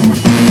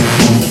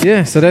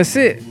yeah, so that's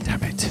it.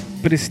 Damn it.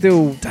 But it's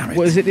still,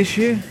 what is it this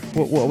year?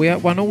 What are we at,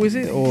 1-0 is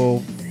it? Or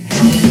I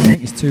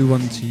think it's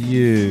 2-1 to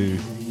you.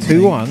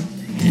 2-1?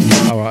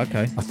 Oh, right,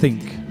 okay. I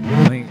think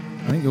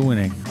you're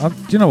winning. Do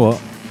you know what?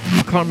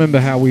 I can't remember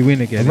how we win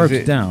again. I wrote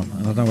it down,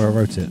 and I don't know where I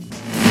wrote it.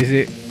 Is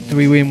it, do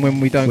we win when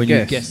we don't when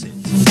guess? You guess it.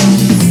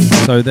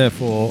 So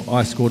therefore,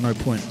 I score no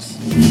points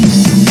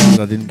because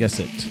I didn't guess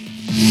it.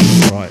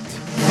 Right.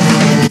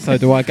 So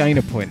do I gain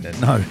a point then?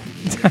 No.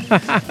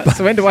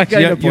 So when do I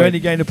gain a point? You only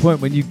gain a point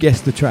when you guess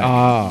the track.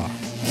 Ah.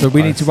 So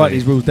we need to write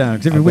these rules down,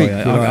 because every week...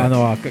 I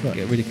know, I get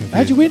really confused.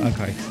 How'd you win?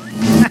 Okay.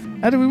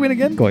 How do we win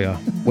again? Got ya.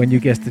 When you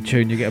guess the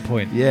tune, you get a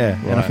point. Yeah,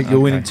 right, and I think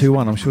you're winning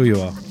 2-1, I'm sure you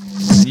are.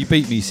 You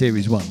beat me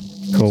Series 1.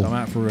 Cool. So I'm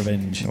out for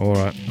revenge.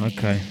 Alright,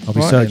 okay. I'll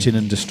be searching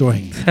and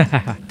destroying.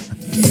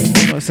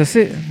 Well, so that's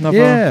it.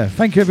 Yeah,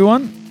 thank you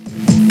everyone.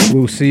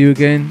 We'll see you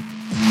again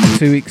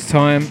 2 weeks'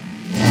 time.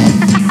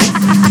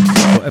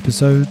 For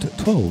episode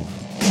 12.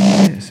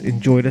 Yes,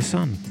 enjoy the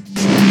sun.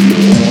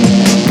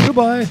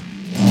 Goodbye.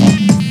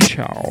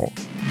 Ciao.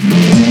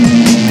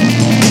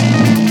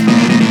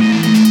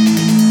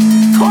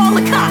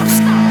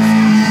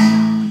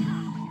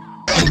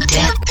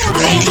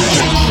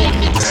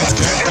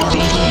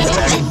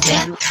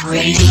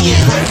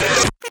 Radio.